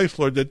his life,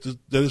 Lord, that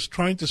is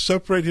trying to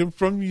separate him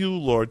from you,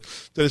 Lord,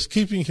 that is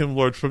keeping him,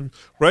 Lord, from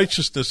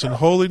righteousness and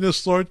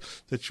holiness, Lord,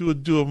 that you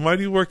would do a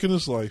mighty work in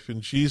his life.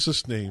 In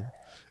Jesus' name,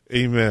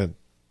 amen.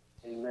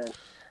 Amen.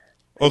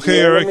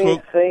 Okay, Eric.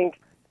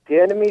 The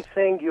enemy is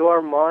saying, you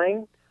are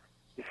mine.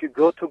 If you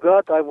go to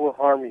God, I will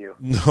harm you.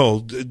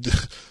 No.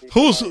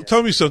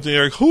 Tell me something,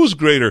 Eric. Who's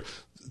greater,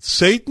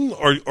 Satan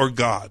or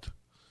God?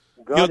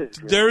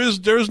 There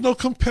is no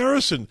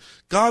comparison.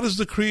 God is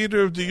the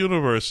creator of the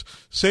universe.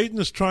 Satan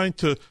is trying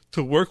to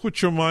work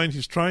with your mind.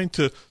 He's trying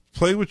to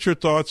play with your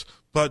thoughts,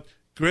 but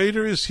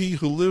greater is he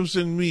who lives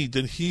in me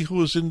than he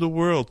who is in the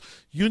world.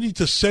 You need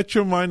to set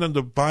your mind on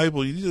the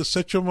Bible. You need to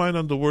set your mind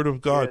on the Word of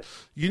God.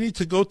 Yes. You need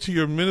to go to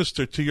your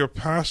minister, to your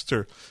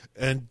pastor,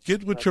 and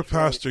get with your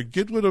pastor. Right.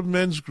 Get with a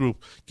men's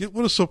group. Get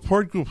with a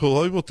support group who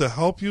are able to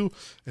help you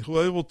and who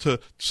are able to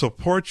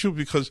support you,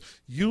 because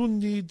you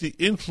need the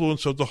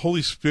influence of the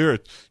Holy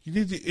Spirit. You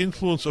need the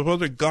influence of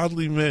other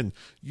godly men.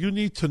 You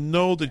need to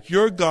know that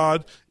your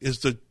God is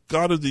the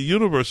God of the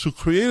universe, who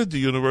created the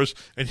universe,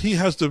 and he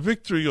has the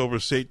victory over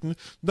Satan.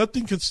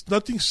 Nothing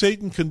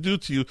Satan can do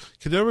to you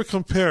can ever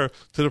compare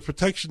to the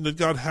protection that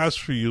God has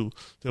for you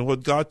than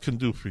what God can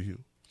do for you.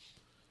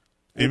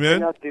 Amen? He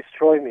cannot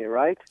destroy me,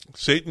 right?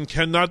 Satan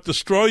cannot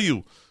destroy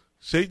you.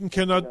 Satan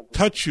cannot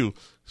touch you.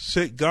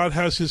 God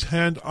has his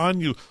hand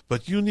on you,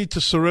 but you need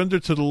to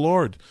surrender to the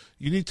Lord.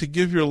 You need to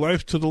give your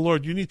life to the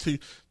Lord. You need to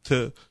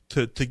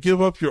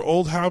give up your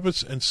old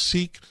habits and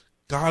seek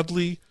a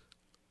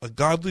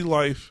godly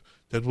life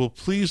that will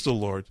please the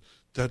Lord,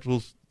 that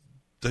will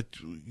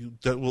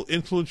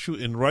influence you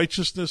in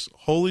righteousness,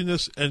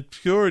 holiness, and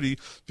purity,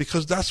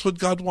 because that's what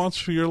God wants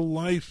for your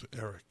life,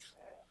 Eric.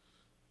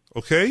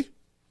 Okay?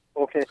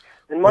 Okay.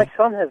 And my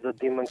son has a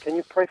demon. Can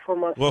you pray for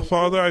my son? Well,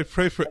 Father, I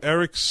pray for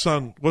Eric's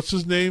son. What's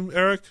his name,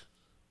 Eric?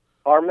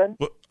 Armin.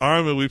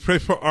 Armin. We pray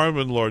for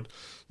Armin, Lord.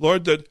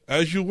 Lord, that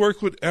as you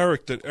work with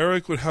Eric, that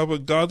Eric would have a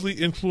godly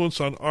influence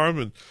on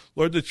Armin.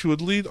 Lord, that you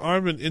would lead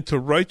Armin into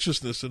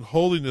righteousness and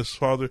holiness,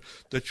 Father.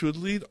 That you would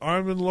lead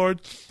Armin, Lord,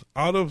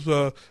 out of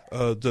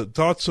the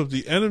thoughts of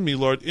the enemy,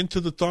 Lord,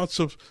 into the thoughts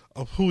of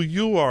who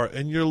you are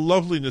and your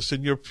loveliness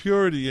and your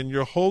purity and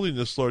your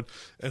holiness, Lord,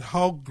 and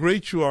how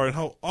great you are and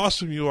how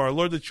awesome you are,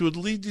 Lord, that you would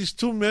lead these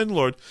two men,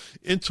 Lord,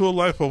 into a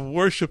life of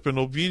worship and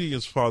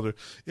obedience, Father,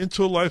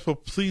 into a life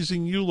of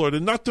pleasing you, Lord,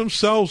 and not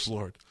themselves,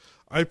 Lord.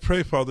 I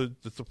pray, Father,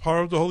 that the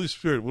power of the Holy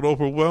Spirit would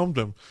overwhelm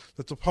them,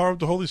 that the power of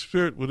the Holy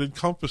Spirit would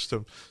encompass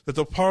them, that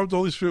the power of the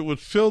Holy Spirit would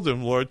fill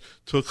them, Lord,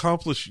 to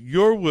accomplish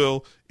your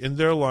will in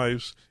their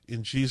lives.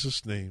 In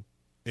Jesus' name,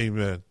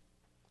 amen.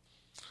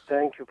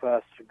 Thank you,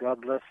 Pastor. God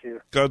bless you.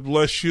 God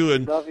bless you.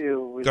 And we love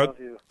you. We love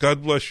you.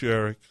 God bless you,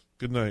 Eric.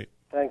 Good night.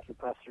 Thank you,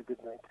 Pastor.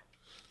 Good night.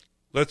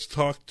 Let's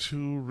talk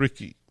to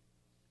Ricky.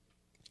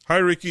 Hi,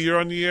 Ricky. You're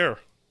on the air.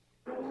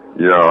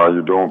 Yeah, how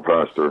you doing,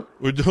 Pastor?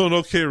 We're doing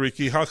okay,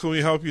 Ricky. How can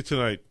we help you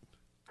tonight?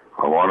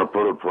 I want want to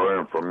put a prayer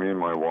in for me and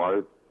my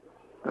wife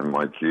and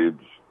my kids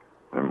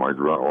and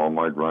all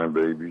my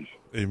grandbabies.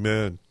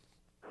 Amen.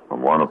 I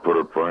want to put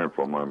a prayer in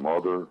for my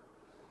mother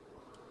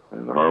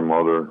and her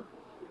mother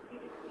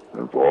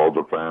and for all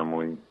the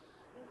family.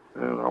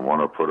 And I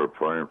want to put a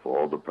prayer in for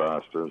all the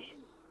pastors.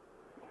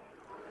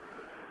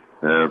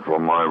 And for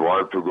my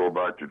wife to go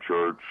back to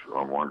church,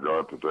 I want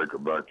God to take her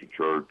back to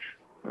church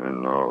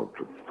and to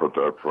put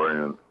that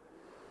prayer in.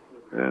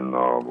 And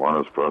I want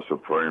to express a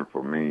prayer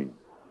for me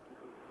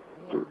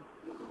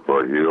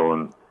for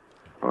healing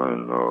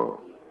and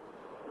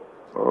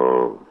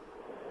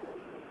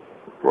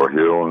for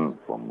healing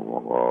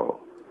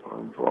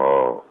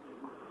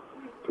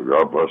to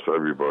God bless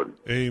everybody.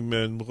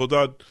 Amen.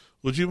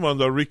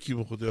 Ricky.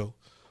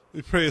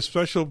 We pray a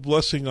special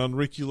blessing on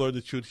Ricky, Lord,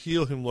 that you would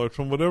heal him, Lord,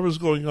 from whatever's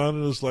going on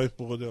in his life,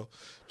 Mogodel.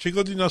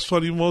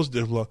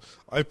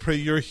 I pray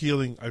your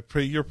healing. I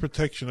pray your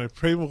protection. I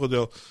pray,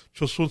 Mogodel,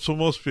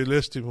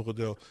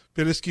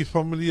 Peleski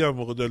familia,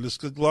 Mogodel,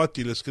 Leska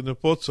glati, Leska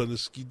nepotza,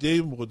 Leski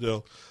day,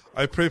 Mogodel.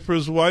 I pray for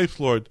his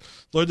wife, Lord.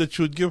 Lord, that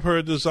you would give her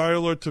a desire,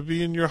 Lord, to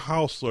be in your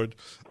house, Lord,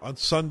 on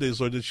Sundays,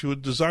 Lord, that she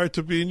would desire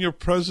to be in your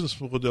presence,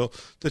 Mogodel,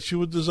 that she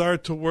would desire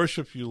to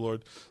worship you,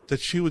 Lord, that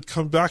she would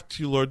come back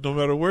to you, Lord, no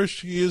matter where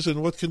she is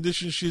and what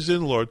condition she's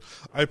in, Lord.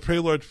 I pray,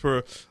 Lord,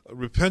 for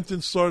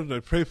repentance, Lord, and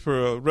I pray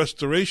for a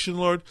restoration,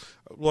 Lord.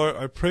 Lord,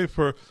 I pray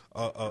for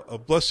a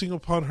blessing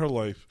upon her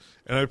life.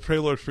 And I pray,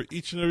 Lord, for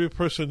each and every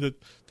person that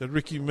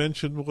Ricky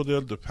mentioned,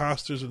 the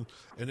pastors and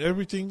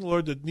everything,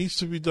 Lord, that needs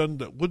to be done,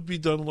 that would be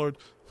done, Lord,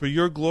 for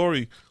your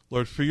glory,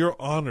 Lord, for your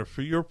honor,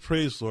 for your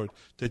praise, Lord,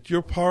 that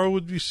your power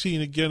would be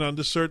seen again on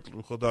this earth,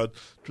 Lord,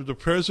 through the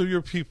prayers of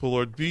your people,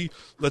 Lord.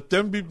 Let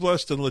them be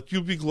blessed and let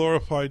you be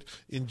glorified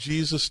in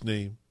Jesus'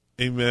 name.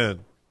 Amen.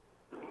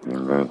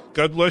 Amen.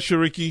 God bless you,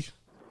 Ricky.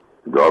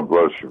 God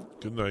bless you.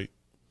 Good night.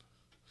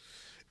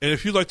 And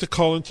if you'd like to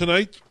call in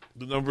tonight,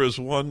 the number is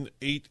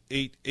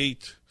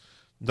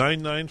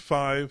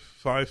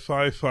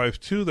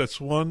 1-888-995-5552. That's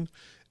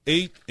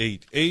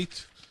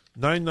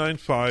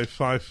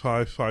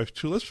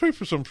 1-888-995-5552. Let's pray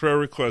for some prayer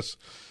requests.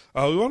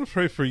 We want to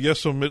pray for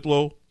Yeso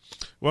Mitlo.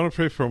 We want to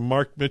pray for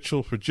Mark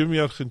Mitchell, for Jimmy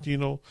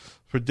Argentino,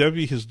 for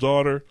Debbie, his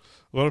daughter.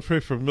 We want to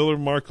pray for Miller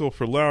Marco,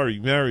 for Larry,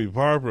 Mary,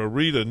 Barbara,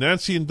 Rita,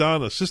 Nancy and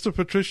Donna, Sister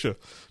Patricia,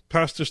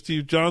 Pastor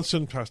Steve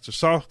Johnson, Pastor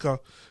Savka,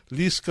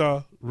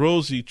 Liska,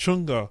 Rosie,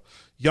 Chunga,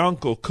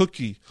 Yanko,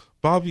 Cookie,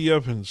 Bobby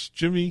Evans,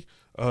 Jimmy,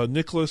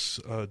 Nicholas,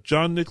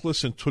 John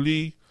Nicholas and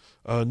Tuli,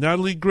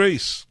 Natalie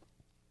Grace.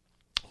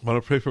 I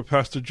want to pray for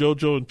Pastor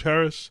Jojo in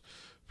Paris,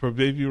 for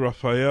baby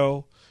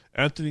Raphael,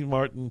 Anthony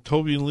Martin,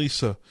 Toby and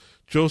Lisa,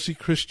 Josie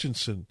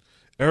Christensen,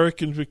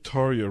 Eric and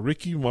Victoria,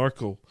 Ricky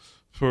Marco,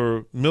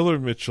 for Miller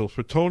Mitchell,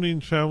 for Tony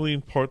and family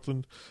in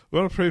Portland. We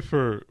want to pray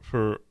for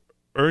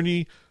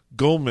Ernie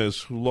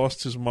Gomez, who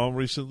lost his mom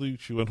recently.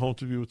 She went home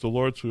to be with the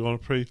Lord, so we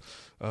want to pray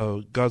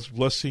God's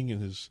blessing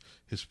and his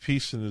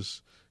peace and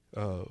his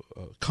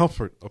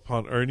comfort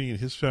upon Ernie and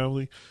his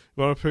family.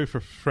 We want to pray for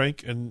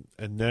Frank and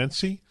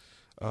Nancy,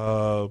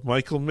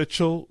 Michael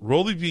Mitchell,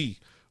 Rolly B.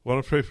 We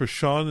want to pray for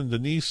Sean and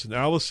Denise and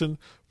Allison,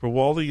 for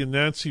Wally and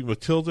Nancy,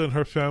 Matilda and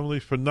her family,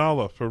 for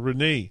Nala, for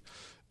Renee,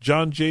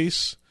 John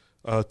Jace,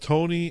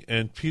 Tony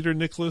and Peter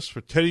Nicholas,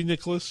 for Teddy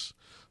Nicholas,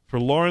 for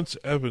Lawrence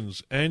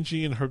Evans,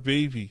 Angie and her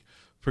baby,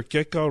 for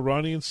Keka,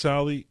 Ronnie and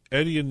Sally,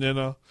 Eddie and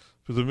Nena,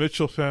 for the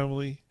Mitchell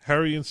family,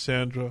 Harry and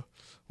Sandra.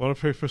 I want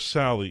to pray for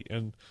Sally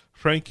and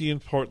Frankie in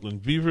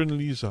Portland, Beaver and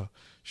Lisa,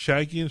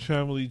 Shaggy and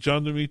family,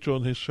 John Dimitro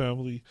and his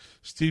family,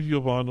 Steve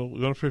Giovanno.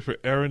 We want to pray for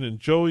Aaron and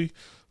Joey,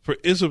 for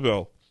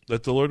Isabel,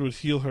 that the Lord would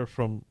heal her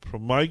from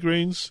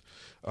migraines.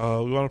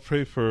 We want to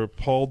pray for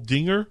Paul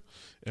Dinger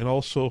and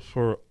also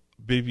for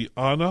baby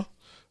Anna.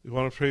 We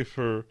want to pray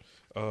for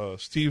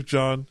Steve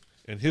John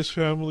and his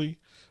family.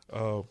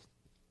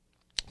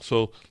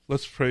 So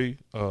let's pray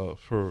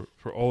for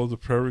all of the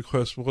prayer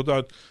requests.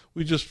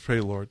 We just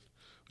pray, Lord.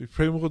 We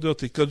pray,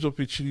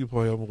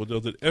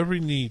 that every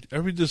need,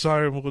 every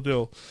desire,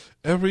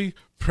 every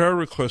prayer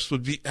request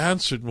would be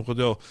answered,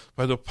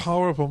 by the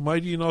power of a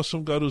mighty and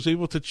awesome God who's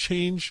able to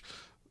change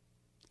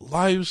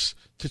lives,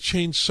 to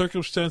change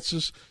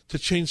circumstances, to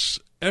change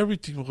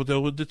everything,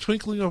 with the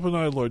twinkling of an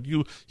eye, Lord.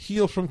 You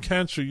heal from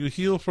cancer, you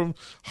heal from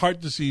heart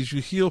disease,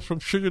 you heal from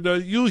sugar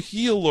diabetes, you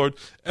heal, Lord,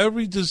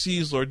 every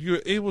disease, Lord.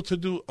 You're able to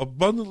do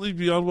abundantly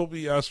beyond what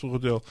we ask,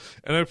 and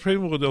I pray,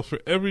 for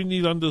every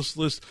need on this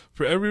list,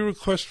 for every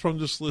request from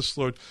this list,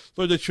 Lord,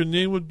 that your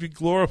name would be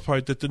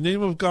glorified, that the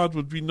name of God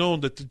would be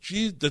known, that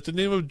the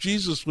name of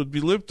Jesus would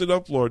be lifted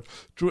up, Lord,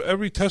 through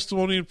every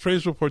testimony and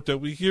praise report that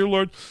we hear,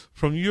 Lord,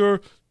 from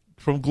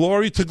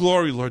glory to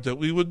glory, Lord, that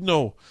we would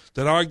know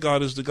that our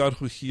God is the God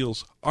who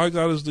heals. Our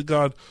God is the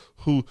God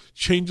who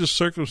changes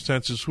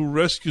circumstances, who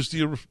rescues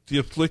the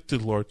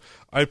afflicted, Lord.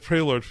 I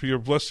pray, Lord, for your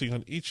blessing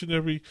on each and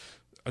every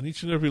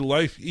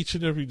life, each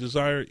and every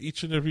desire,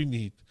 each and every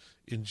need.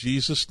 In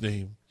Jesus'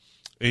 name,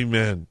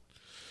 amen.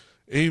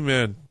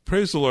 Amen.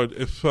 Praise the Lord.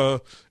 If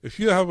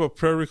you have a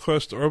prayer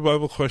request or a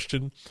Bible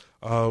question,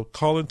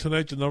 Call in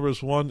tonight. The number is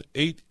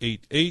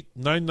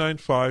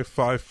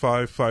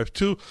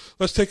 1-888-995-5552.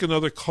 Let's take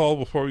another call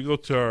before we go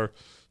to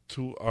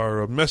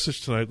our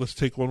message tonight. Let's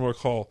take one more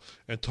call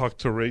and talk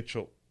to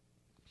Rachel.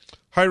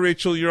 Hi,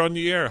 Rachel. You're on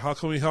the air. How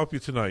can we help you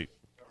tonight?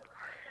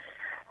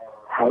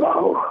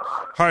 Hello.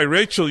 Hi,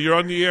 Rachel. You're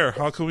on the air.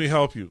 How can we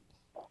help you?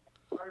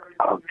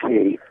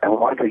 Okay. I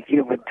want to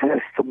give a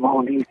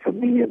testimony for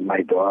me and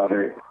my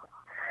daughter.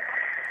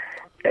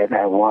 And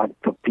I want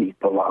the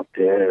people out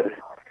there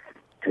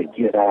to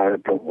get out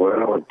of the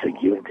world, to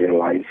give their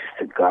lives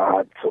to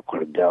God. So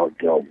Cordell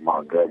Del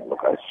Manga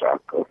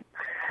Mukashaka.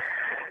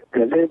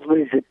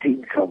 Because a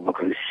thing come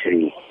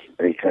Mukashi.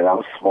 They can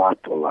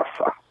outsmart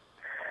Olafa.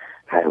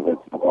 I have a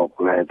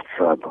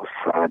grandson,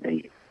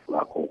 Osani,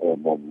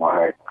 Lakohomo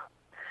Mark.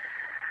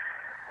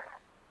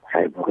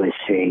 I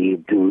Mukashi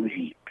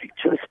Duhi,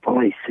 Pictures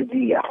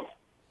Palesinia.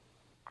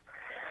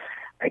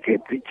 I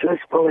get Pictures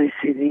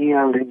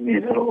Palesinia in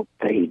mineral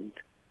pain.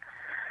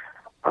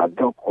 I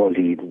don't call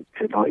him,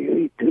 you know,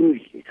 you do,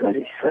 he's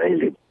very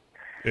silent.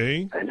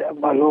 Eh? And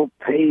I'm a low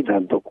pain, I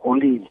don't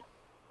call him.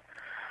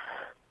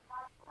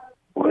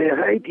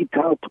 Where I did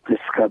out to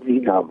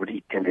Scamina,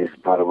 Britain's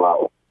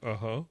Barbao.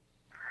 Uh-huh.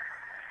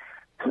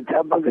 So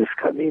that was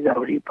Scamina,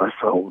 Ripa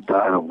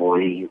Saudar,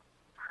 boy.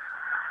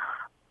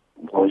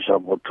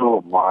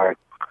 Mojamoto, Mark,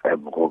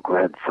 and my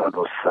grandson,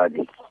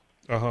 Osani.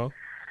 Uh-huh.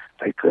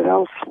 I could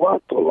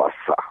outsmart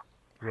Olasa.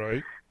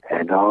 Right.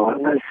 And all of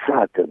a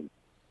sudden,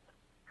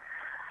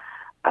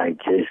 I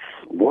just,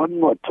 one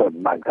more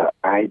time,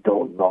 I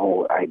don't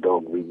know, I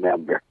don't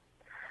remember.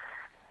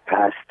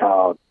 Passed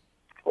out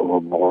over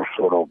more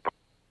sort of.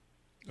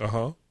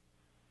 Uh-huh.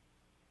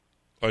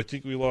 I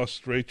think we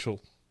lost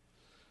Rachel.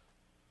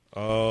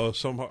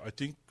 Somehow, I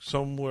think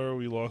somewhere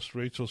we lost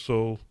Rachel,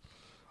 so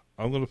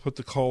I'm going to put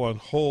the call on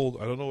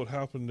hold. I don't know what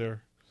happened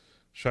there,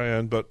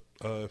 Cheyenne, but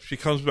if she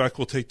comes back,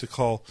 we'll take the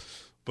call.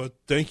 But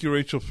thank you,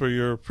 Rachel, for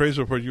your praise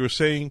report. You were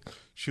saying,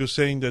 she was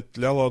saying that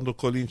Lela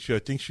Ndokolinchi, I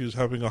think she was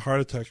having a heart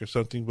attack or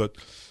something, but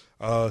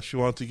she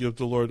wanted to give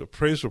the Lord a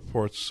praise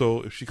report.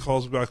 So if she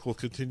calls back, we'll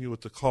continue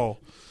with the call.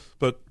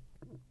 But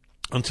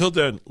until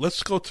then,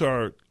 let's go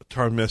to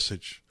our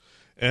message.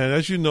 And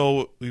as you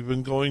know, we've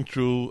been going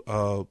through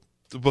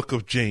the book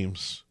of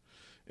James.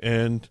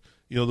 And,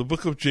 you know, the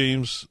book of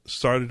James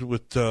started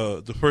with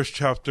the first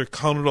chapter,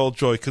 count it all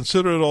joy.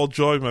 Consider it all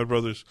joy, my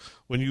brothers,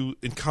 when you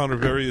encounter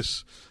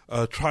various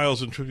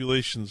trials and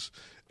tribulations.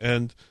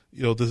 And,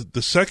 you know,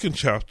 the second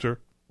chapter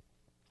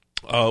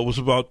was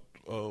about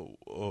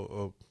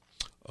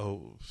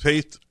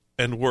faith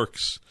and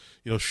works.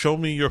 You know, show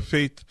me your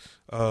faith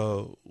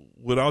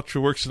without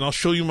your works, and I'll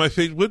show you my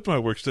faith with my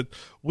works. That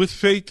with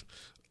faith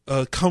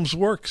comes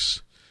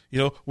works. You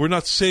know, we're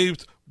not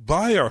saved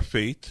by our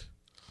faith,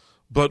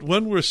 but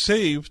when we're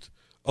saved,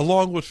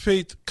 along with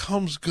faith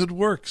comes good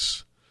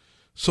works.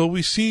 So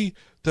we see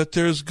that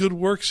there's good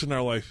works in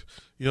our life.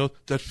 You know,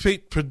 that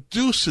faith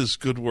produces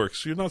good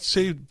works. You're not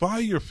saved by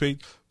your faith,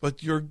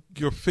 but your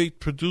faith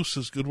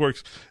produces good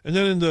works. And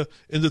then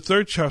in the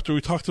third chapter,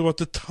 we talked about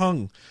the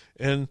tongue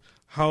and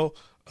how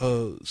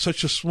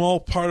such a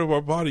small part of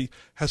our body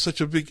has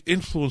such a big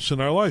influence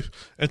in our life.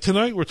 And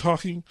tonight we're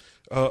talking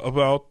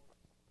about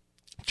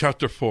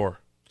chapter 4.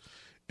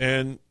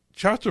 And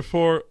chapter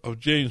 4 of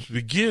James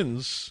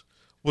begins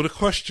with a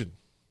question.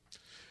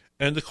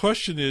 And the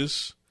question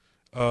is,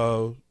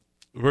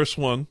 verse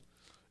 1,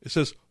 it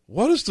says,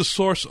 what is the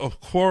source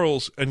of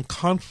quarrels and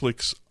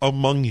conflicts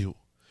among you?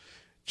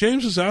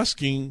 James is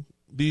asking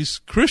these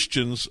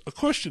Christians a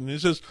question. He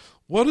says,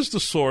 what is the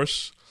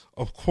source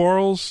of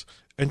quarrels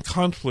and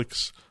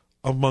conflicts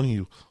among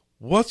you?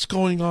 What's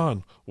going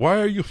on? Why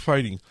are you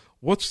fighting?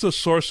 What's the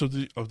source of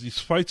these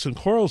fights and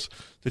quarrels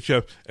that you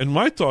have? And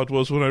my thought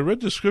was, when I read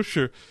the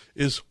scripture,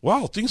 is,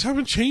 wow, things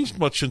haven't changed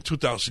much in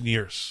 2,000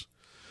 years.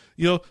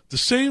 You know, the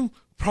same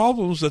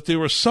problems that they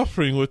were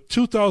suffering with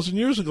 2,000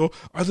 years ago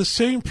are the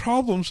same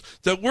problems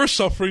that we're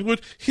suffering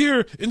with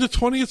here in the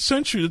 20th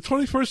century, the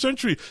 21st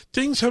century.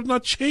 Things have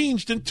not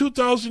changed in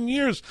 2,000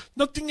 years.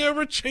 Nothing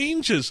ever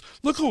changes.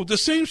 Look, the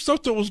same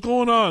stuff that was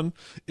going on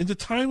in the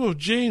time of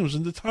James,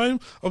 in the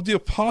time of the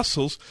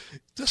apostles,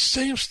 the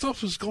same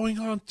stuff is going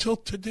on till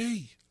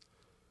today.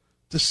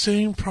 The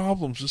same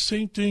problems, the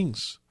same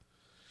things.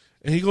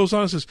 And he goes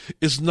on and says,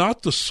 is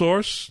not the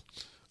source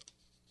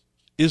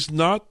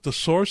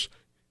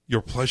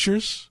your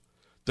pleasures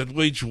that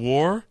wage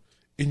war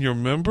in your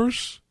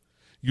members?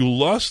 You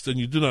lust and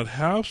you do not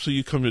have, so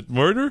you commit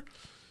murder.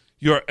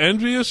 You are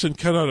envious and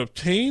cannot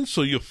obtain,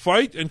 so you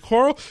fight and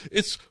quarrel.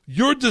 It's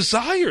your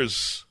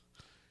desires,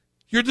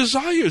 your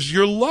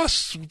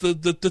lusts,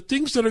 the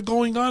things that are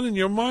going on in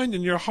your mind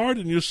and your heart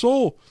and your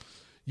soul.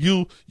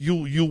 You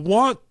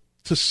want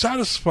to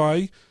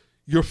satisfy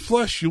your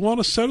flesh. You want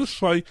to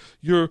satisfy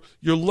your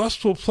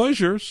lustful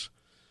pleasures,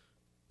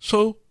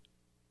 so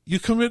you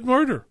commit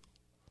murder.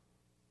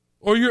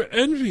 Or you're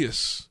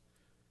envious.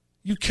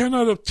 You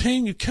cannot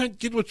obtain, you can't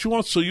get what you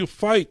want, so you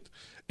fight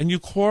and you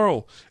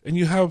quarrel and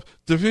you have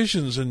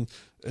divisions and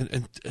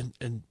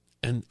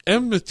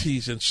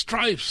enmities and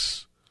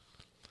strifes.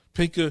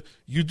 Penka,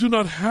 you do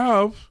not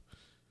have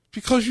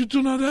because you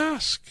do not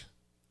ask.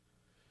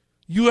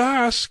 You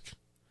ask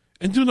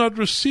and do not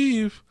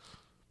receive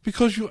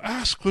because you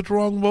ask with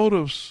wrong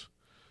motives,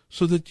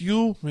 so that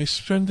you may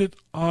spend it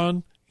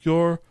on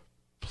your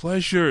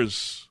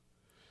pleasures.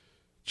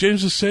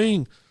 James is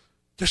saying,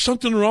 there's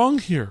something wrong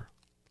here.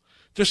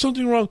 There's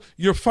something wrong.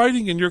 You're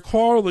fighting and you're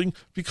quarreling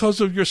because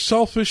of your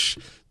selfish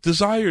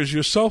desires,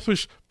 your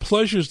selfish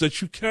pleasures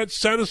that you can't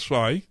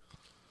satisfy.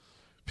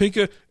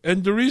 Pinka,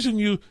 and the reason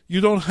you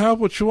don't have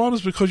what you want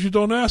is because you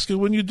don't ask. And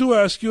when you do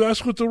ask, you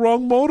ask with the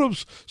wrong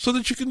motives, so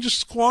that you can just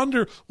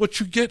squander what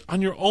you get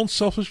on your own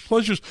selfish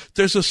pleasures.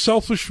 There's a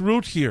selfish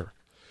root here.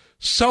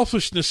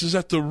 Selfishness is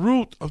at the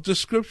root of this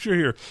scripture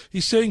here.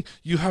 He's saying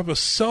you have a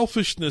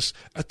selfishness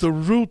at the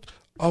root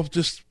of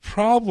this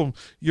problem.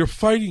 You're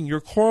fighting,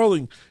 you're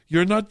quarreling,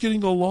 you're not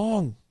getting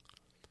along.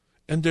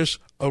 And there's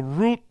a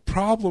root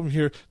problem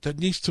here that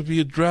needs to be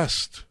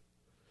addressed.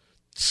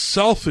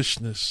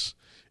 Selfishness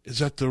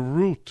is at the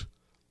root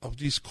of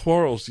these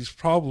quarrels, these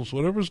problems,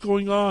 whatever's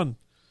going on.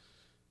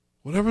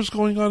 Whatever's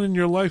going on in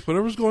your life,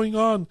 whatever's going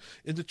on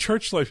in the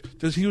church life.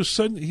 That he was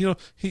sending,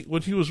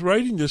 when he was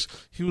writing this,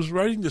 he was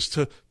writing this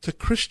to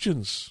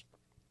Christians.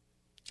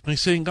 And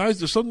he's saying, guys,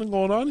 there's something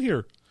going on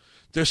here.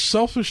 There's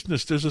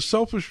selfishness. There's a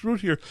selfish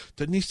root here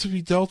that needs to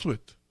be dealt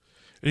with.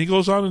 And he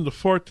goes on in the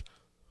 4th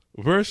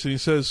verse and he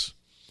says,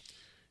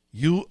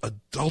 you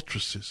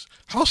adulteresses.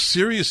 How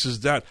serious is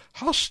that?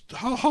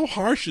 How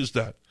harsh is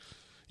that?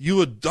 You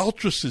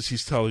adulteresses,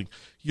 he's telling.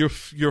 You're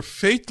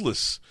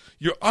faithless.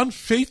 You're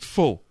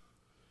unfaithful.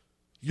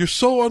 You're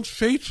so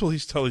unfaithful,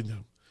 he's telling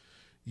them.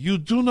 You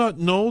do not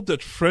know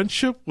that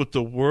friendship with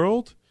the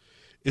world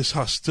is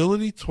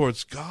hostility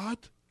towards God?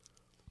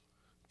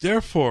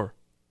 Therefore,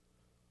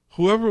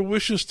 whoever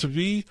wishes to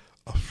be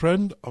a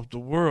friend of the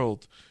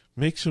world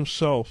makes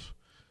himself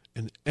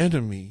an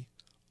enemy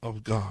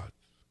of God.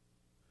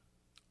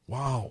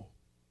 Wow.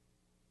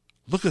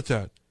 Look at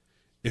that.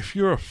 If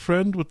you're a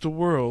friend with the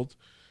world,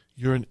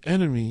 you're an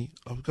enemy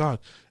of God.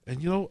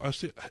 And I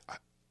say,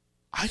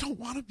 I don't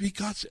want to be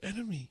God's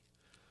enemy.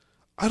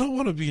 I don't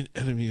want to be an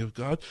enemy of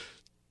God.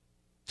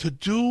 To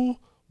do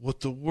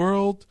what the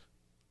world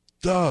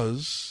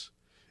does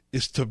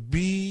is to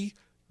be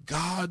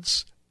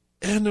God's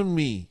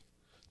enemy.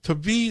 To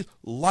be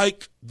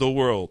like the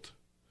world.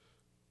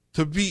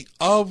 To be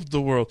of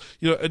the world.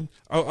 And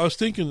I was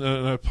thinking,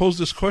 and I posed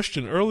this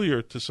question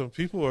earlier to some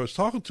people I was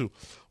talking to.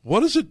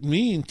 What does it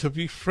mean to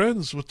be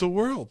friends with the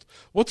world?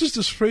 What does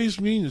this phrase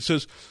mean? It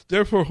says,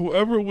 therefore,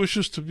 whoever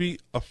wishes to be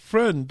a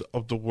friend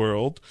of the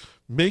world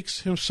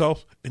makes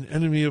himself an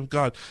enemy of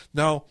God.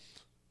 Now,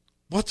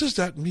 what does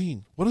that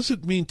mean? What does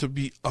it mean to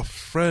be a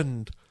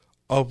friend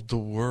of the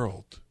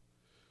world?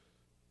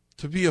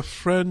 To be a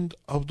friend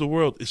of the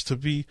world is to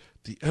be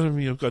the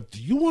enemy of God.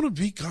 Do you want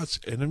to be God's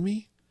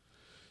enemy?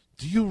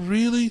 Do you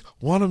really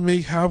want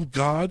to have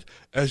God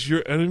as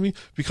your enemy?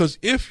 Because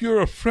if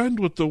you're a friend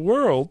with the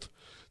world,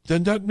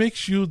 then that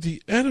makes you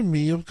the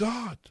enemy of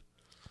God.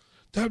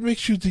 That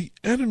makes you the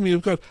enemy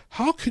of God.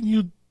 How can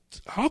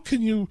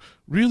you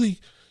really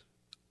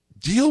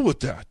deal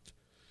with that?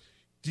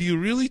 Do you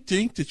really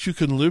think that you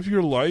can live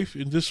your life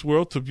in this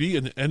world to be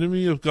an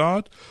enemy of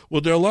God?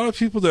 Well, there are a lot of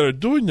people that are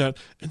doing that,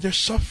 and they're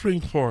suffering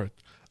for it.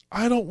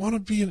 I don't want to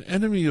be an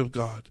enemy of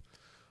God.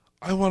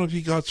 I want to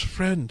be God's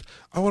friend.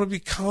 I want to be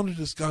counted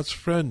as God's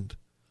friend.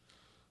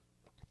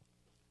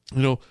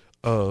 The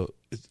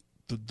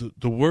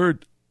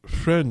word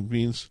friend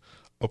means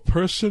a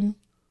person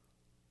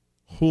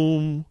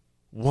whom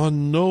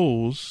one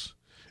knows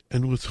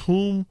and with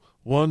whom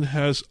one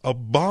has a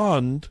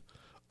bond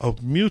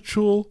of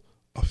mutual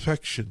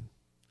affection.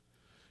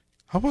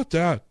 How about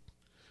that?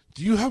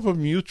 Do you have a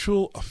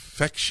mutual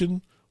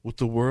affection with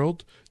the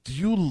world? Do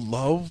you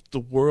love the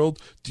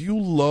world? Do you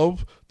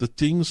love the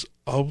things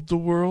of the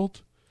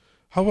world?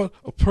 How about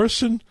a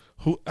person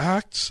who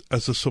acts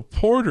as a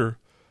supporter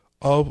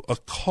of a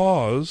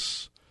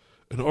cause,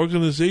 an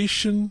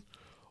organization,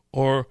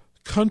 or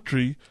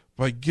country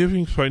by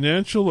giving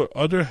financial or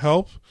other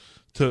help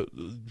to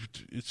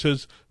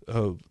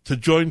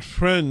join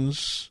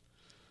friends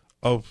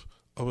of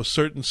a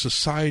certain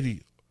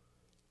society?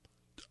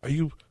 Are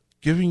you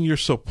giving your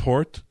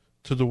support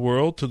to the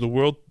world,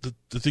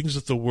 the things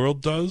that the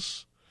world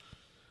does?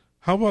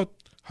 How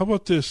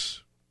about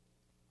this?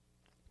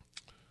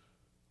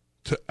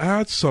 To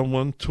add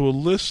someone to a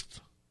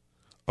list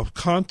of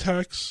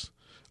contacts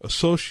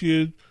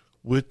associated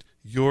with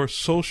your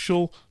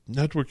social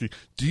networking.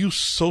 Do you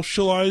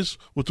socialize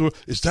with the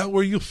world? Is that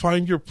where you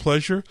find your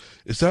pleasure?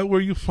 Is that where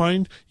you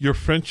find your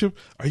friendship?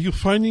 Are you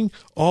finding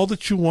all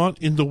that you want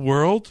in the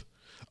world?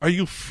 Are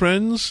you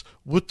friends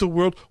with the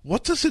world?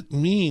 What does it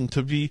mean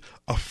to be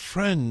a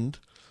friend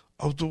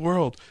of the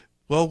world?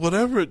 Well,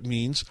 whatever it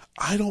means,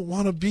 I don't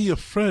want to be a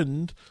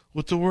friend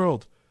with the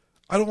world.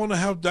 I don't want to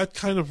have that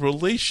kind of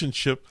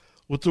relationship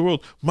with the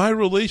world. My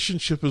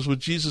relationship is with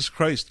Jesus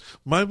Christ.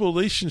 My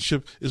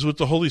relationship is with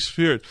the Holy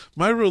Spirit.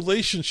 My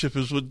relationship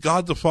is with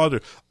God the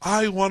Father.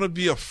 I want to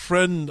be a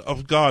friend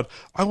of God.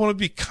 I want to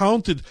be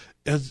counted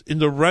as in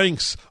the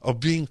ranks of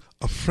being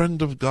a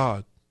friend of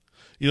God.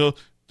 The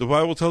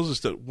Bible tells us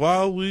that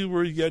while we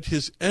were yet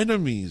his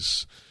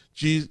enemies,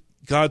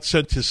 God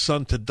sent his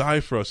son to die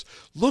for us.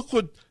 Look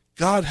what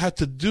God had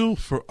to do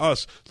for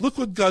us. Look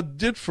what God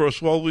did for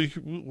us while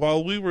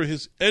we were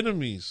his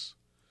enemies.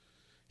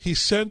 He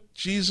sent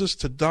Jesus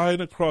to die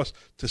on a cross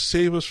to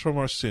save us from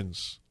our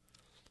sins.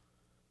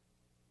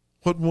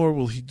 What more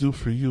will he do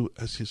for you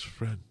as his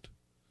friend?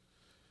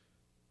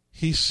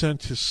 He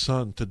sent his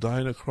son to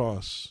die on a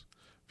cross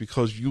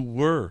because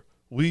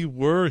we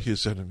were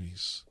his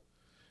enemies.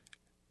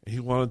 And he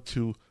wanted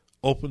to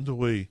open the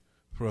way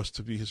for us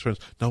to be his friends.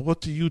 Now, what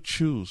do you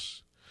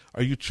choose?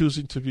 Are you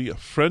choosing to be a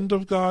friend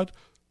of God,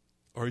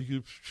 or are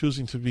you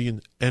choosing to be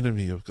an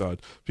enemy of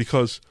God?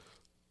 Because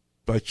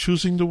by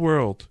choosing the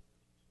world,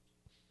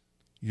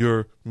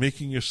 you're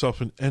making yourself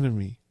an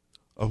enemy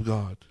of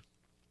God.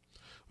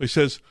 He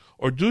says,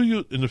 or do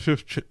you, in the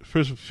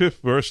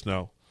fifth verse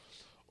now,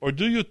 or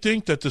do you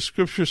think that the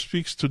scripture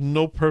speaks to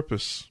no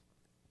purpose?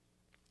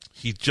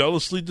 He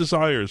jealously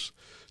desires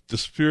the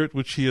Spirit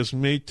which he has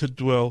made to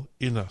dwell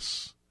in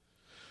us.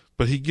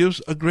 But he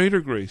gives a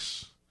greater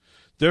grace.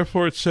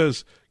 Therefore it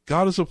says,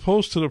 God is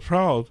opposed to the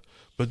proud,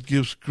 but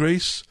gives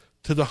grace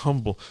to the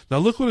humble. Now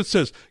look what it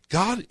says.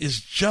 God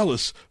is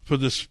jealous for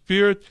the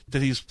Spirit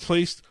that he's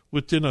placed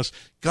within us.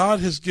 God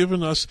has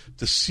given us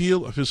the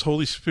seal of his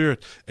Holy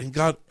Spirit, and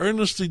God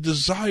earnestly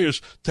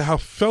desires to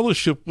have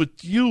fellowship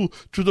with you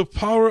through the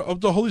power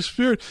of the Holy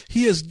Spirit.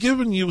 He has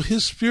given you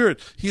his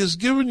Spirit. He has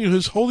given you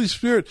his Holy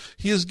Spirit.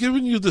 He has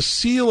given you the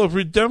seal of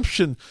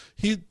redemption.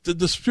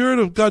 The Spirit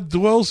of God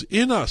dwells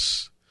in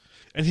us,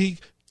 and he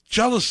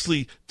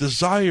jealously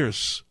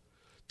desires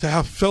to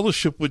have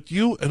fellowship with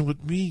you and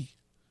with me.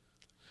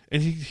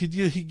 And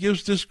he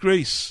gives this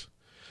grace,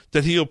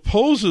 that he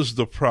opposes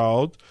the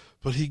proud,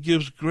 but he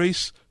gives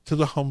grace to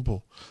the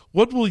humble.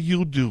 What will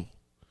you do?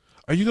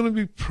 Are you going to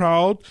be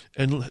proud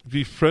and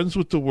be friends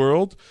with the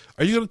world?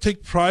 Are you going to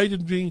take pride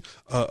in being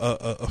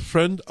a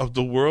friend of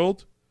the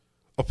world,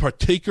 a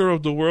partaker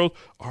of the world?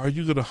 Or are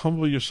you going to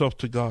humble yourself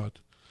to God?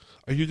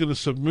 Are you going to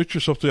submit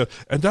yourself to God?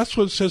 And that's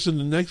what it says in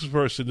the next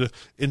verse,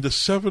 in the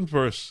seventh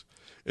verse.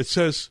 It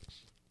says,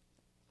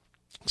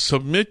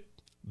 submit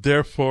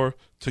therefore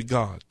to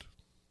God.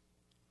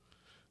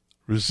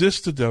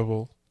 Resist the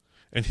devil,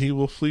 and he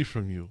will flee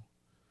from you.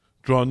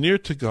 Draw near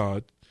to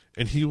God,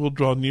 and he will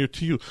draw near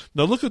to you.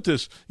 Now look at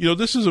this.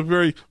 This is a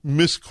very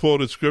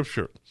misquoted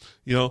scripture.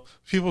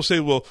 People say,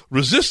 well,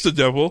 resist the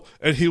devil,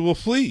 and he will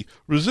flee.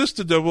 Resist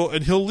the devil,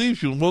 and he'll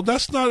leave you. Well,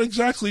 that's not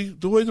exactly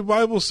the way the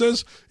Bible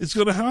says it's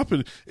going to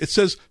happen. It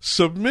says,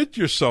 submit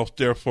yourself,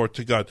 therefore,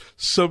 to God.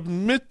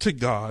 Submit to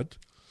God.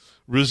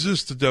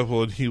 Resist the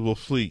devil, and he will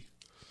flee.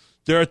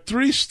 There are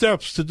 3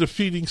 steps to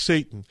defeating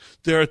Satan.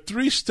 There are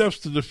 3 steps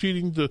to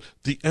defeating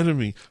the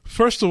enemy.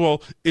 First of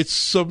all, it's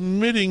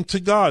submitting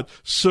to God,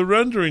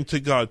 surrendering to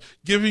God,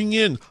 giving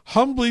in,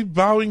 humbly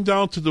bowing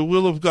down to the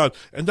will of God.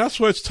 And that's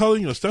what it's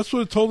telling us. That's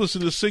what it told us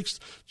in the sixth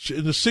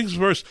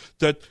verse,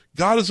 that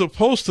God is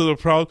opposed to the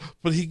proud,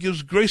 but he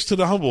gives grace to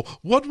the humble.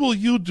 What will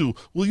you do?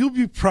 Will you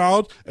be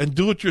proud and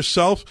do it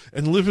yourself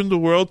and live in the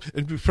world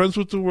and be friends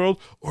with the world?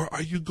 Or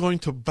are you going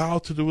to bow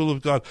to the will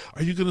of God?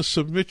 Are you going to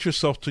submit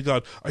yourself to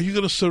God? Are you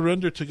going to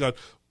surrender to God?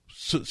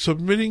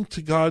 Submitting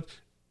to God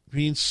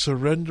means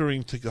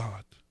surrendering to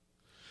God.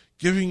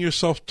 Giving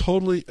yourself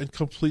totally and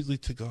completely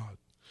to God.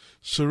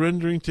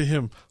 Surrendering to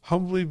him,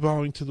 humbly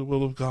bowing to the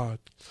will of God.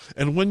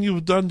 And when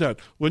you've done that,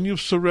 when you've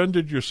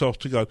surrendered yourself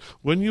to God,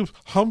 when you've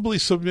humbly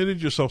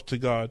submitted yourself to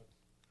God,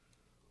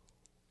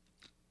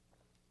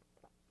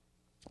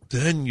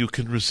 then you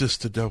can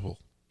resist the devil.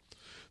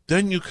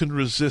 Then you can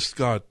resist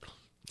God.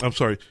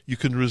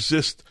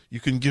 You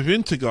can give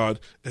in to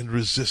God and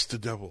resist the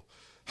devil.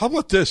 How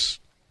about this?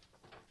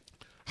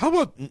 How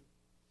about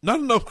not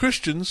enough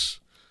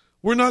Christians?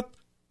 We're not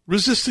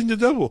resisting the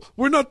devil.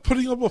 We're not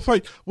putting up a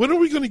fight. When are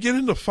we going to get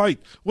in the fight?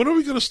 When are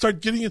we going to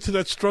start getting into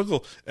that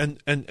struggle and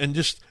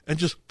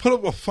just put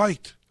up a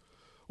fight?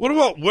 What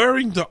about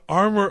wearing the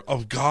armor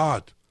of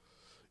God?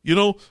 We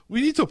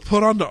need to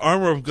put on the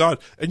armor of God.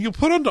 And you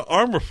put on the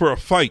armor for a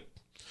fight.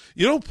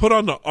 You don't put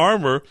on the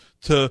armor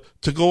to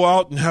go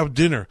out and have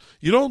dinner.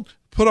 You don't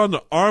put on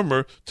the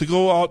armor to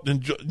go out and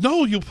enjoy.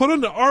 No, you put on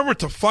the armor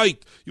to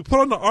fight. You put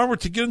on the armor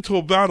to get into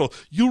a battle.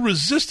 You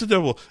resist the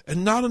devil,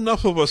 and not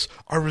enough of us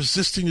are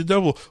resisting the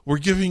devil. We're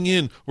giving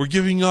in. We're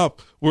giving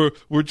up. We're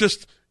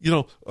just,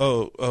 who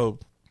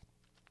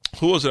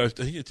was it?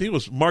 I think it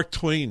was Mark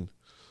Twain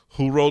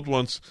who wrote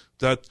once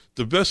that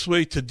the best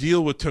way to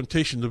deal with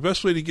temptation, the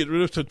best way to get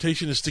rid of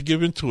temptation is to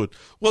give into it.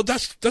 Well,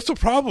 that's a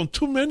problem.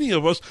 Too many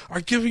of us are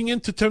giving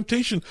in to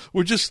temptation.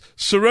 We're just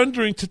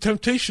surrendering to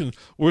temptation.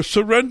 We're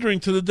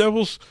surrendering to the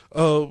devil's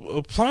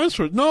plans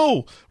for it.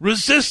 No,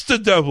 resist the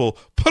devil.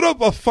 Put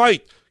up a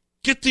fight.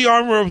 Get the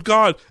armor of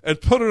God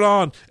and put it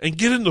on and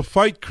get in the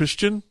fight,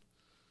 Christian.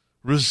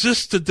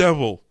 Resist the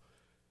devil.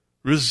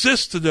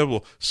 Resist the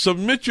devil.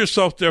 Submit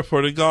yourself,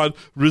 therefore, to God.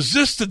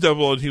 Resist the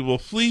devil, and he will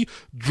flee.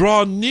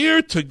 Draw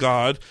near to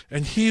God,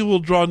 and he will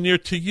draw near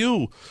to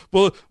you.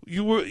 Well,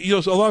 a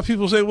lot of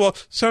people say, "Well,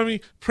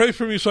 Sammy, pray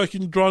for me so I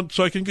can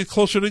get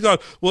closer to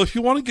God." Well, if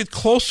you want to get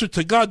closer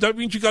to God, that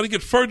means you got to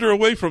get further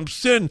away from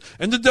sin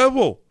and the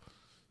devil.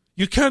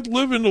 You can't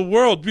live in the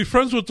world, be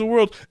friends with the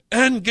world,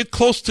 and get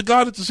close to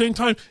God at the same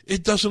time.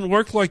 It doesn't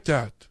work like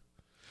that.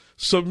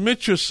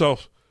 Submit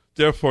yourself,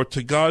 therefore,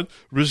 to God.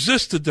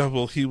 Resist the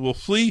devil, he will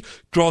flee.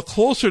 Draw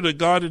closer to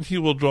God, and he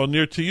will draw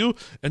near to you.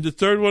 And the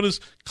third one is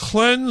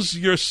cleanse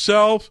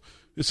yourself.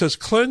 It says,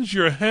 cleanse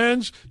your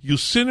hands, you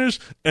sinners,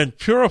 and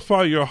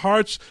purify your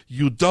hearts,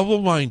 you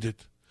double-minded.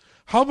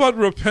 How about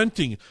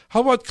repenting?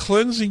 How about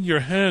cleansing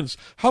your hands?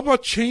 How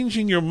about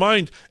changing your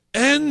mind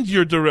and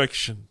your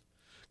direction?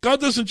 God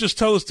doesn't just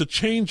tell us to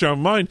change our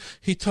mind.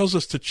 He tells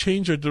us to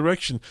change our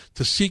direction,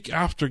 to seek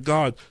after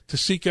God, to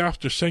seek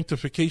after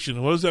sanctification.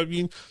 And what does that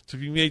mean? To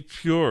be made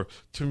pure,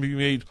 to be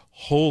made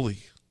holy.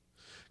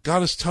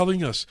 God is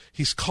telling us,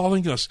 he's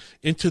calling us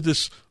into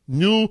this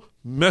new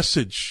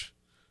message,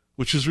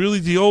 which is really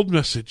the old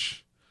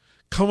message.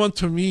 Come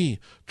unto me,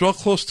 draw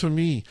close to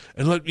me,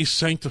 and let me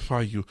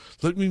sanctify you.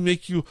 Let me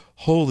make you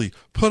holy.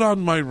 Put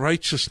on my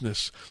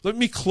righteousness. Let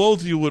me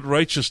clothe you with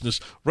righteousness.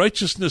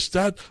 Righteousness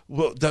that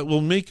will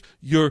make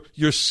your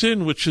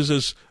sin, which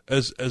is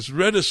as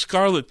red as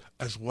scarlet,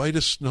 as white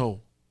as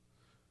snow.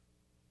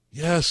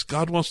 Yes,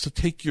 God wants to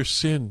take your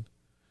sin,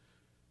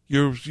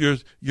 your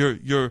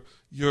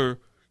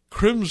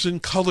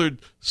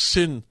crimson-colored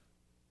sin,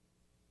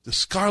 the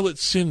scarlet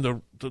sin,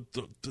 the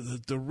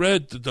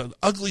red, the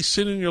ugly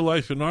sin in your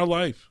life, in our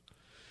life,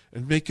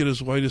 and make it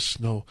as white as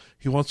snow.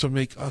 He wants to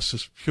make us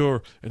as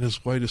pure and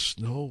as white as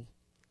snow.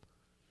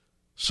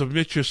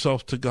 Submit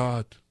yourself to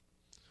God.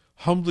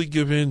 Humbly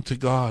give in to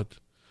God.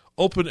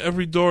 Open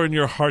every door in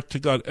your heart to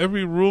God,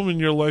 every room in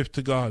your life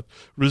to God.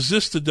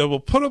 Resist the devil.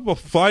 Put up a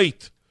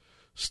fight.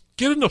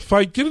 Get in the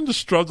fight. Get in the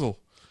struggle.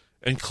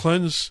 And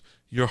cleanse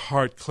your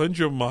heart. Cleanse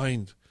your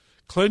mind.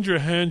 Cleanse your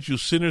hands, you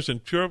sinners,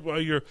 and purify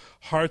your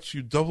hearts,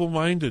 you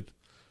double-minded.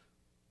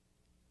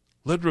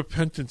 Let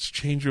repentance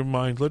change your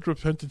mind. Let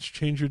repentance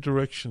change your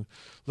direction.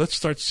 Let's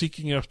start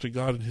seeking after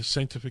God and his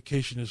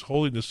sanctification, his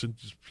holiness, and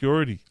his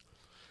purity.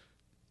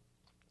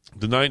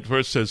 The 9th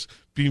verse says,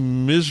 be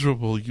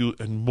miserable, you,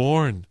 and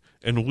mourn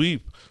and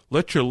weep.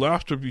 Let your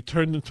laughter be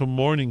turned into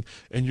mourning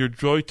and your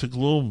joy to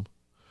gloom.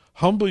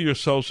 Humble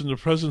yourselves in the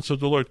presence of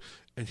the Lord,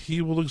 and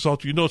he will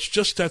exalt you. You know, it's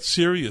just that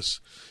serious.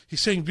 He's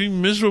saying, be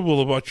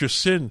miserable about your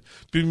sin.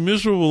 Be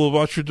miserable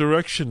about your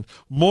direction.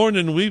 Mourn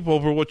and weep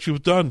over what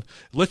you've done.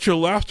 Let your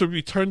laughter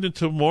be turned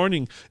into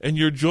mourning and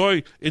your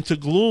joy into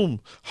gloom.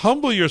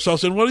 Humble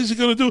yourselves. And what is he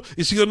going to do?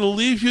 Is he going to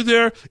leave you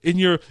there in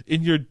your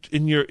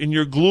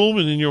gloom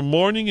and in your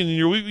mourning and in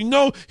your weeping?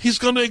 No, he's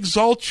going to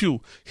exalt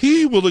you.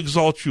 He will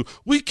exalt you.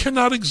 We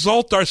cannot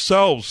exalt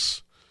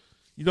ourselves.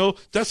 You know,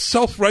 that's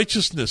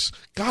self-righteousness.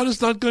 God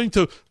is not going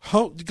to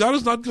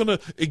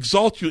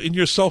exalt you in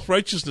your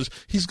self-righteousness.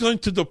 He's going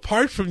to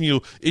depart from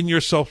you in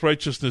your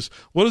self-righteousness.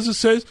 What does it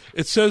say?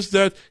 It says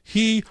that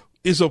he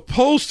is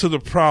opposed to the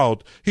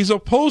proud. He's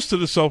opposed to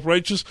the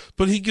self-righteous,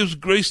 but he gives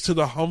grace to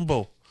the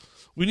humble.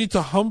 We need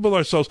to humble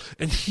ourselves,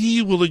 and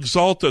he will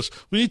exalt us.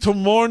 We need to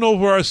mourn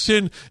over our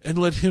sin and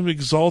let him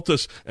exalt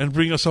us and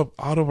bring us up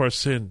out of our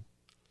sin.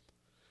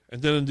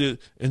 And then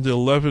in the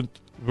 11th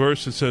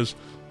verse it says,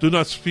 do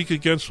not speak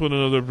against one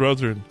another,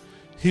 brethren.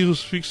 He who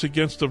speaks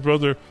against a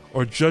brother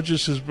or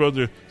judges his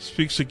brother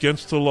speaks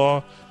against the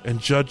law and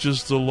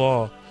judges the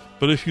law.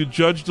 But if you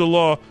judge the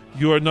law,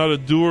 you are not a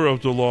doer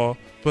of the law,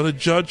 but a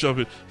judge of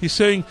it. He's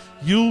saying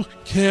you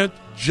can't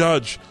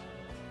judge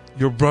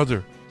your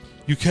brother.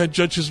 You can't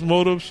judge his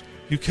motives.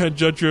 You can't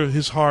judge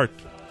his heart.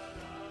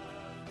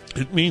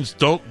 It means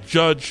don't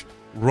judge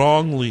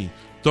wrongly.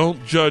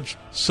 Don't judge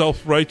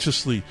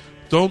self-righteously.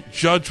 Don't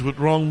judge with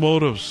wrong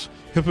motives.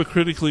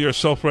 Hypocritically or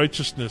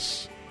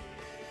self-righteousness.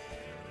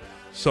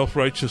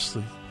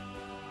 Self-righteously.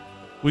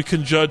 We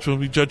can judge when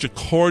we judge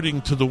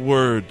according to the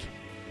word.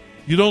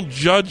 You don't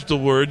judge the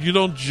word. You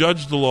don't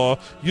judge the law.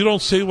 You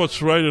don't say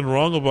what's right and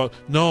wrong about.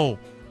 No.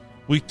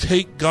 We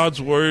take God's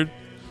word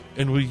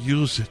and we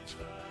use it.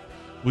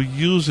 We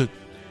use it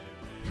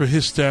for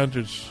his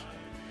standards.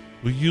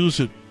 We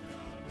use it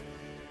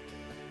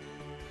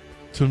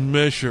to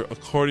measure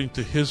according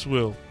to his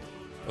will,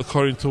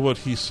 according to what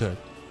he said.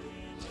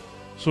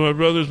 So my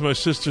brothers, my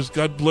sisters,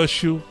 God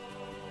bless you.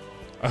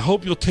 I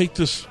hope you'll take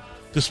this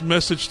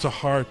message to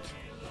heart,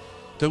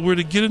 that we're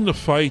to get in the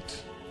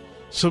fight,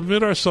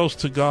 submit ourselves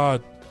to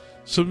God,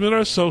 submit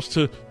ourselves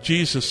to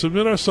Jesus,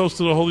 submit ourselves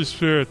to the Holy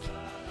Spirit,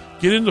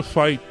 get in the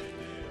fight,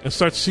 and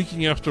start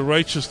seeking after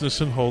righteousness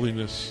and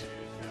holiness.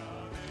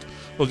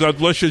 Well, God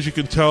bless you. As you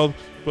can tell,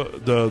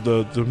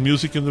 the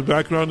music in the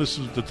background, this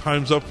is the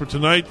time's up for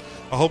tonight.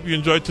 I hope you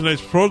enjoyed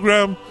tonight's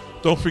program.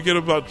 Don't forget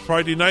about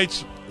Friday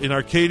nights in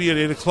Arcadia at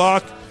 8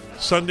 o'clock,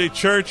 Sunday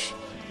church,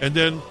 and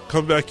then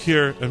come back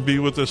here and be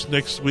with us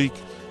next week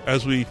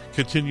as we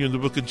continue in the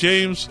book of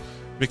James.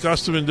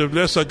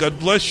 God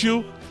bless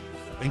you,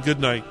 and good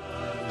night.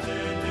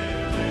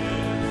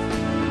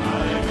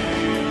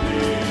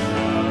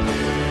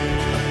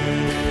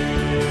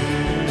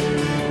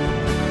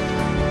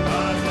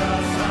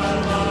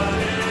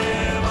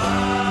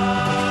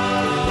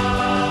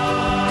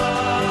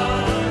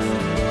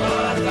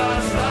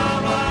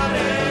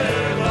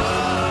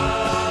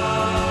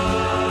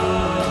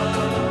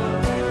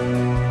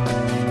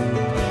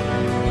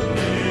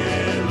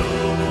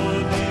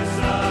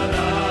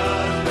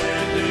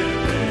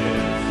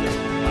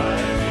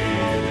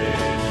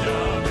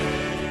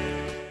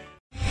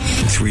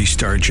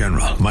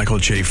 General Michael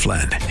J.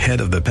 Flynn, head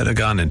of the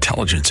Pentagon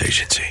Intelligence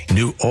Agency,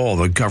 knew all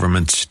the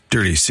government's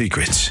dirty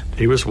secrets.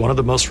 He was one of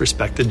the most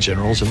respected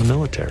generals in the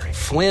military.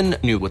 Flynn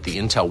knew what the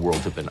intel world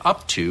had been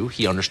up to.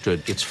 He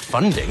understood its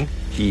funding.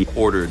 He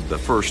ordered the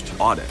first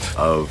audit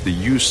of the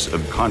use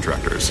of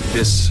contractors.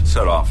 This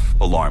set off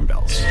alarm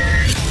bells.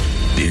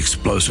 The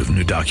explosive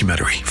new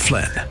documentary,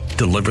 Flynn,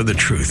 Deliver the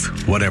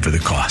Truth, Whatever the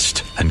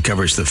Cost,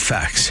 uncovers the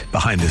facts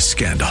behind this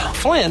scandal.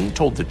 Flynn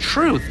told the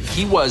truth.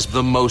 He was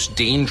the most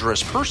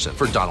dangerous person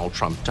for Donald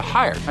Trump to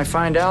hire. I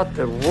find out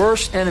the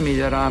worst enemy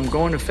that I'm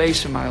going to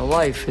face in my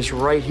life is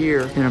right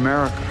here in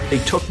America. They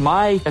took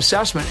my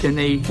assessment and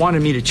they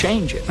wanted me to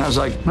change it. And I was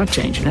like, I'm not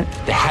changing it.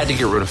 They had to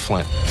get rid of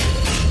Flynn.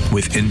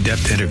 With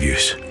in-depth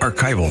interviews,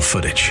 archival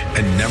footage,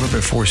 and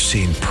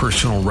never-before-seen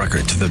personal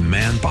records of the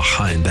man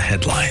behind the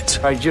headlines.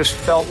 I just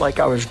felt like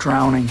I was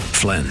drowning.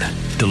 Flynn,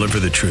 Deliver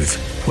the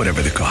Truth,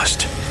 Whatever the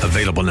Cost.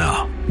 Available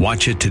now.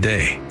 Watch it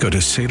today. Go to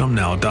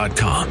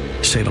salemnow.com.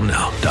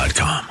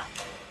 salemnow.com.